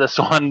besides this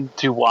one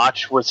to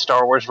watch was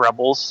Star Wars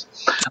Rebels.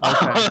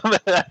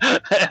 Okay.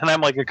 And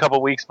I'm like a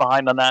couple weeks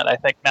behind on that, I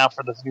think, now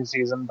for this new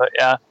season. But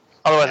yeah,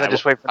 otherwise I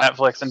just wait for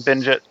Netflix and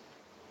binge it.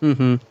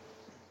 Mm-hmm.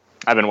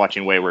 I've been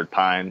watching Wayward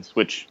Pines,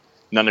 which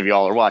none of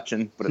y'all are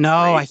watching. But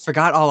no, I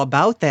forgot all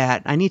about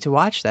that. I need to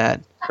watch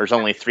that. There's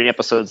only 3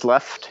 episodes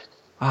left.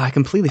 Oh, I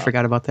completely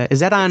forgot about that. Is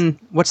that on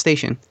what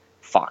station?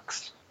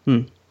 Fox.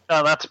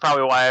 That's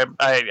probably why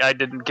I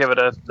didn't give it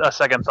a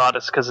second thought.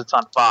 It's because it's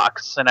on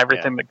Fox, and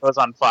everything that goes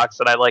on Fox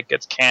that I like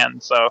gets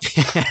canned. So,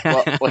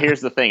 well,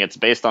 here's the thing: it's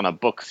based on a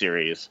book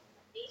series,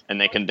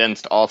 and they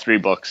condensed all 3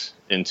 books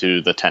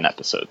into the 10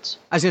 episodes.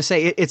 I was gonna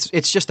say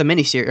it's just a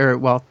miniseries, or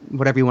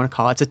whatever you want to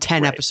call it. It's a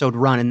 10 episode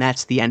run, and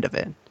that's the end of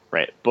it.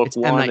 Right. Book it's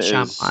 1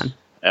 is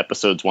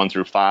episodes 1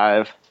 through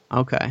 5.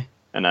 Okay.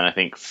 And then I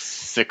think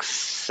 6,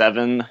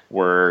 7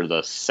 were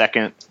the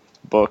second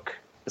book.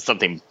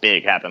 Something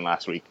big happened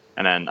last week.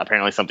 And then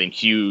apparently something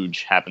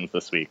huge happens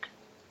this week.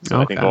 So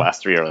I think the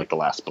last 3 are like the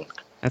last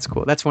book. That's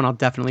cool. That's one I'll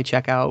definitely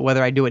check out,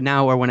 whether I do it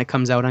now or when it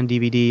comes out on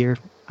DVD or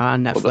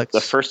on Netflix. Well,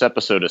 the first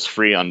episode is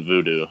free on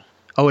Vudu.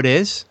 Oh, it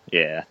is?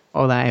 Yeah.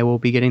 Oh, I will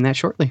be getting that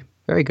shortly.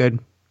 Very good.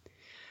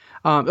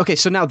 Okay,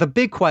 so now the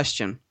big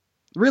question,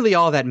 really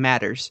all that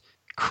matters.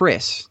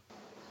 Chris,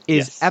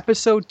 is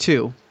episode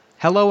 2,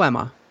 Hello,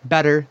 Emma,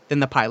 better than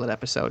the pilot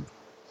episode?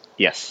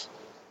 Yes.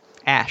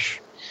 Ash?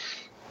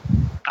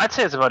 I'd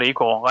say it's about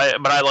equal,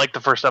 but I like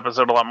the first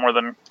episode a lot more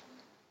than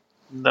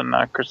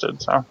Chris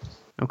did. So.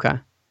 Okay.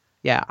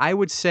 Yeah, I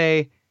would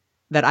say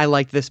that I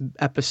liked this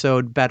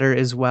episode better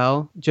as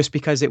well, just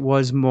because it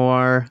was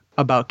more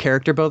about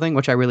character building,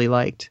 which I really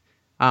liked.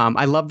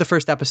 I loved the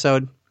first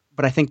episode,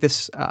 but I think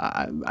this, but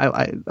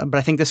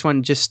I think this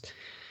one just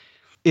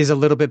is a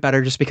little bit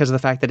better, just because of the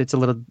fact that it's a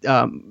little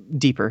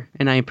deeper,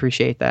 and I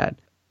appreciate that.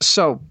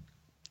 So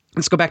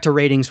let's go back to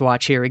ratings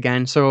watch here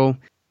again. So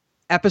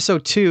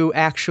episode 2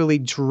 actually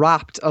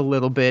dropped a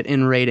little bit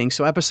in rating.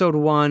 So episode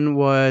 1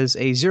 was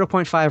a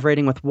 0.5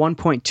 rating with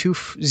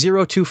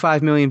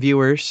 1.2025 million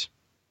viewers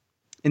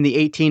in the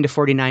 18 to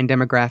 49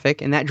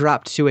 demographic, and that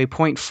dropped to a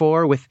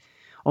 0.4 with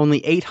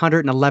only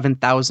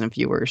 811,000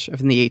 viewers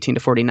in the 18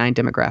 to 49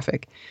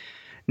 demographic.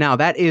 Now,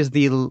 that is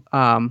the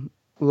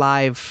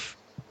live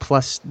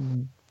plus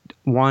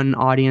 1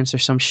 audience or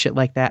some shit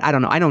like that. I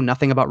don't know. I know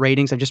nothing about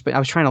ratings. I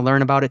was trying to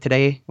learn about it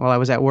today while I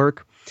was at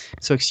work,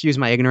 so excuse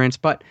my ignorance.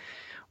 But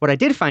what I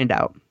did find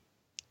out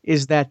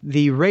is that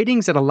the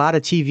ratings that a lot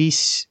of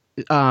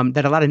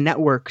that a lot of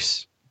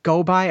networks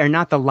go by are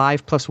not the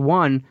live plus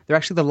 1. They're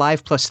actually the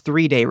live plus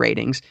 3-day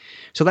ratings.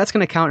 So that's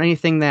going to count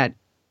anything that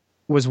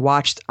was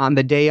watched on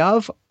the day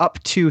of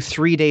up to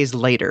 3 days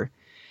later.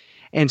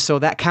 And so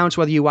that counts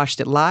whether you watched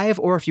it live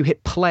or if you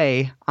hit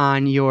play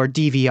on your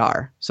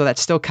DVR. So that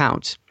still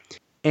counts.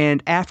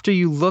 And after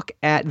you look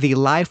at the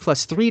live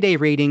plus 3-day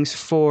ratings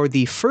for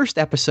the first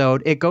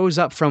episode, it goes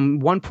up from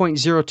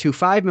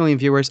 1.025 million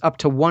viewers up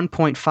to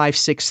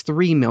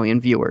 1.563 million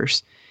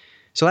viewers.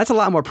 So that's a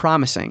lot more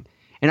promising.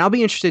 And I'll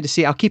be interested to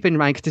see. I'll keep in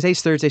mind, because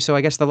today's Thursday, so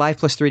I guess the live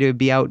plus 3-day would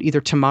be out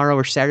either tomorrow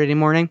or Saturday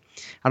morning.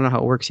 I don't know how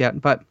it works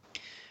yet, but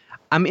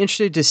I'm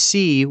interested to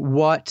see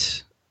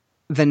what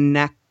the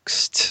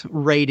next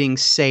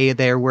ratings say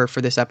there were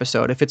for this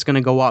episode, if it's going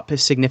to go up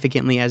as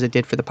significantly as it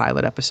did for the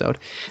pilot episode.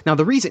 Now,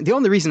 the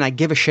only reason I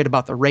give a shit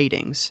about the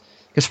ratings,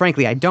 because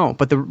frankly I don't,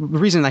 but the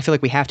reason I feel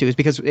like we have to is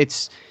because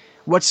it's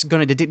what's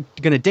going to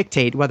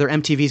dictate whether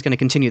MTV is going to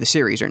continue the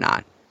series or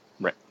not.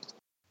 Right.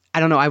 I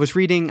don't know. I was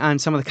reading on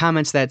some of the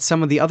comments that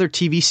some of the other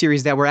TV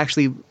series that were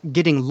actually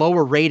getting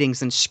lower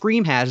ratings than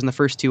Scream has in the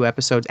first 2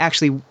 episodes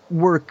actually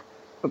were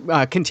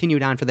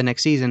continued on for the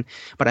next season.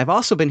 But I've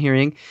also been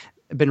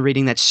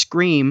reading that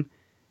Scream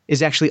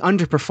is actually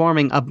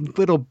underperforming a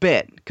little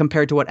bit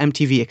compared to what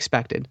MTV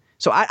expected.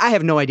 So I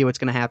have no idea what's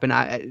going to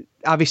happen.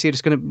 Obviously,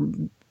 it's going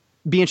to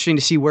be interesting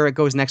to see where it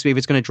goes next week, if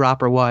it's going to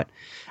drop or what.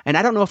 And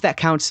I don't know if that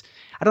counts.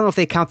 I don't know if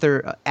they count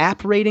their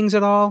app ratings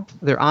at all,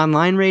 their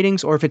online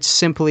ratings, or if it's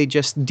simply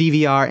just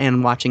DVR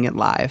and watching it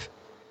live.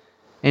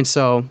 And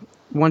so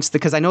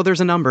because I know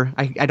there's a number,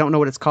 I don't know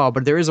what it's called,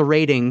 but there is a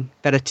rating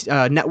that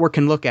a network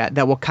can look at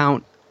that will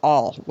count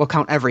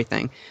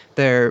everything.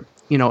 If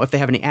they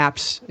have any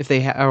apps, if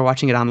they are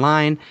watching it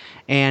online,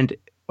 and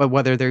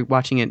whether they're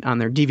watching it on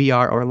their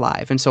DVR or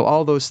live. And so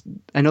all those,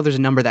 I know there's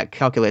a number that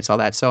calculates all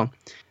that. So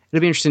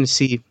it'll be interesting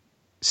to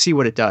see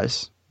what it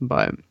does.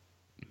 But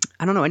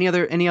I don't know.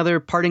 Any other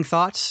parting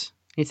thoughts?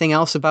 Anything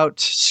else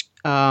about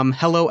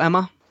Hello,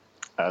 Emma?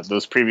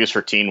 Those previews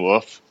for Teen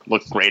Wolf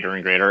look greater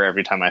and greater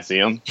every time I see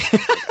them.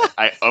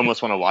 I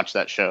almost want to watch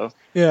that show.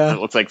 Yeah. It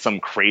looks like some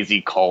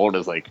crazy cult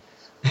is like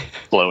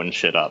blowing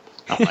shit up.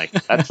 I'm like,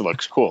 that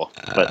looks cool,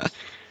 but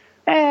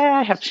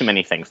I have too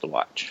many things to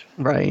watch.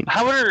 Right.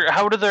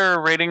 How do their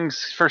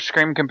ratings for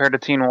Scream compare to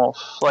Teen Wolf?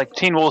 Like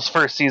Teen Wolf's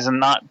first season,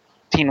 not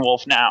Teen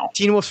Wolf now.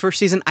 Teen Wolf's first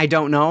season, I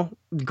don't know.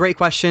 Great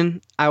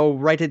question. I will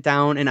write it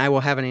down and I will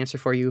have an answer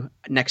for you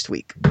next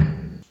week.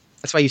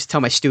 That's why I used to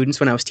tell my students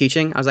when I was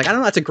teaching. I was like, I don't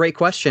know, that's a great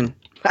question.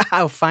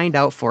 I'll find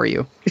out for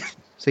you.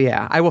 So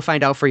yeah, I will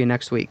find out for you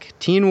next week.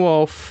 Teen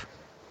Wolf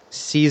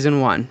season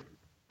 1.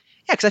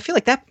 Yeah, because I feel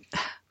like that.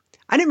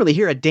 I didn't really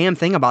hear a damn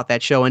thing about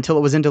that show until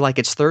it was into like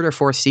its 3rd or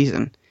 4th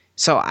season.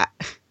 So I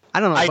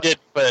don't know. I did,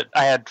 but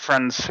I had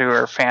friends who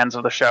are fans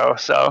of the show,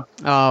 so.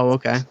 Oh,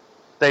 okay.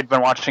 They'd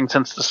been watching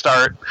since the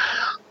start.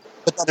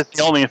 But that is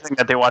the only thing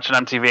that they watch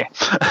on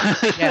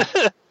MTV.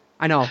 Yeah,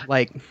 I know.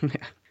 Like,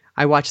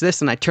 I watch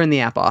this and I turn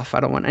the app off. I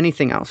don't want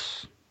anything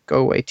else.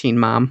 Go away, Teen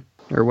Mom.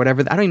 Or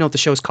whatever. I don't even know what the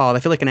show's called. I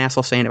feel like an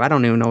asshole saying it. I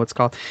don't even know what it's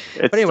called.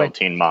 It's but anyway.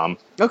 still Teen Mom.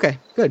 Okay,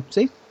 good.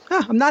 See?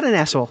 I'm not an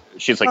asshole.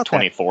 She's like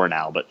 24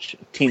 now, but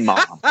Teen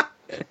Mom.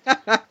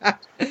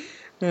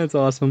 That's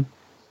awesome.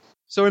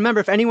 So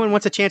remember, if anyone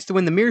wants a chance to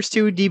win the Mirrors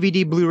 2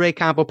 DVD Blu-ray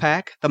combo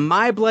pack, the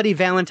My Bloody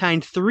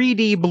Valentine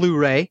 3D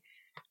Blu-ray,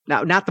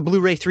 now not the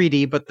Blu-ray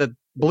 3D, but the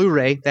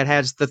Blu-ray that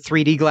has the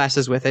 3D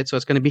glasses with it, so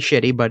it's going to be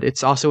shitty, but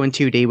it's also in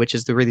 2D, which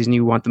is the reason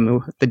you want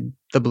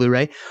the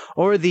Blu-ray,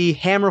 or the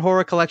Hammer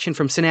Horror Collection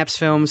from Synapse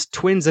Films,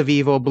 Twins of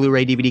Evil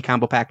Blu-ray DVD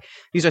combo pack.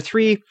 These are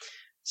 3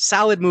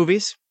 solid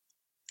movies,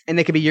 and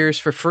they can be yours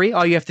for free.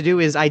 All you have to do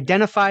is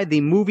identify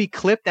the movie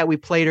clip that we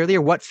played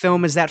earlier. What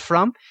film is that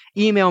from?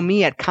 Email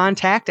me at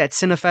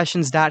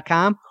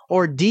contact@cinefessions.com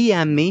or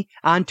DM me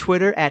on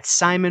Twitter at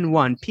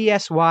Simon1,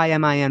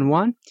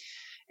 PSYMIN1,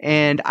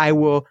 and I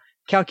will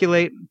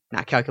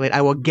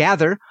I will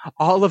gather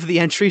all of the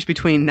entries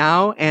between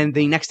now and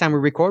the next time we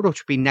record,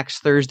 which will be next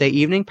Thursday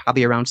evening,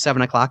 probably around 7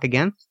 o'clock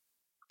again.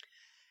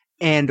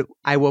 And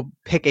I will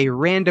pick a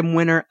random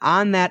winner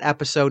on that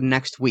episode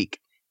next week.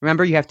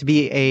 Remember, you have to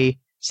be a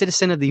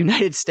citizen of the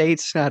United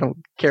States. I don't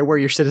care where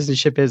your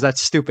citizenship is.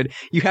 That's stupid.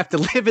 You have to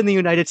live in the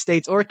United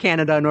States or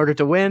Canada in order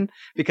to win,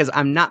 because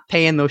I'm not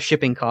paying those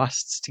shipping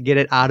costs to get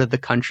it out of the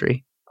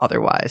country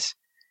otherwise.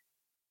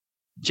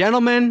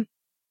 Gentlemen,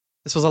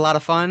 this was a lot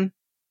of fun.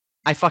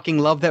 I fucking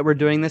love that we're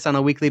doing this on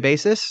a weekly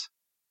basis,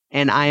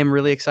 and I am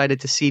really excited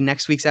to see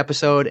next week's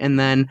episode and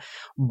then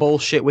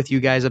bullshit with you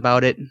guys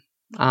about it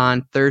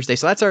on Thursday.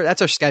 So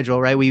that's our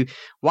schedule, right? We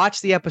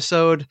watch the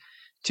episode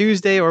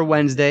Tuesday or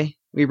Wednesday.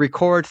 We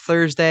record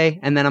Thursday,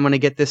 and then I'm going to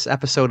get this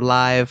episode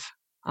live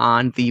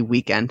on the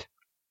weekend.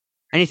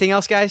 Anything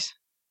else, guys?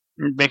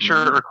 Make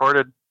sure it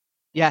recorded.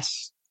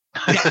 Yes.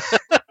 Yeah,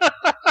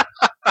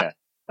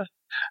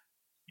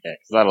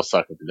 because that'll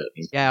suck if it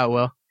doesn't. Yeah, it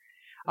will.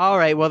 All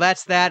right, well,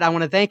 that's that. I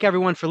want to thank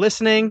everyone for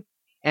listening,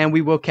 and we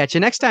will catch you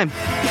next time.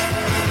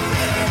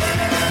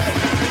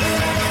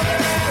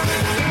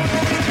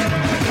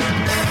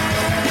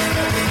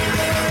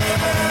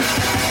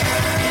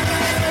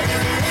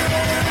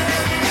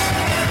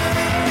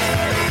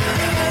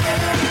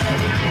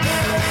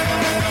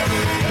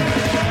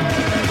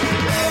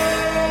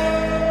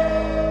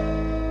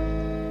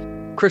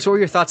 Chris, what were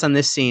your thoughts on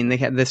this scene? They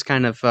have this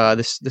kind of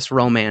this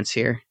romance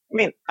here. I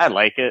mean, I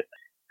like it.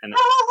 And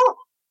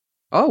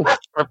Oh,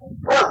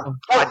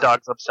 My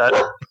dog's upset.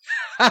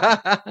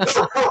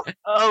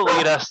 Oh,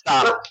 Lita,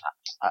 stop.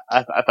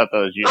 I thought that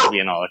was you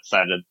being all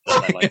excited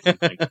that I liked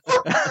something.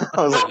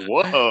 I was like,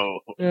 whoa.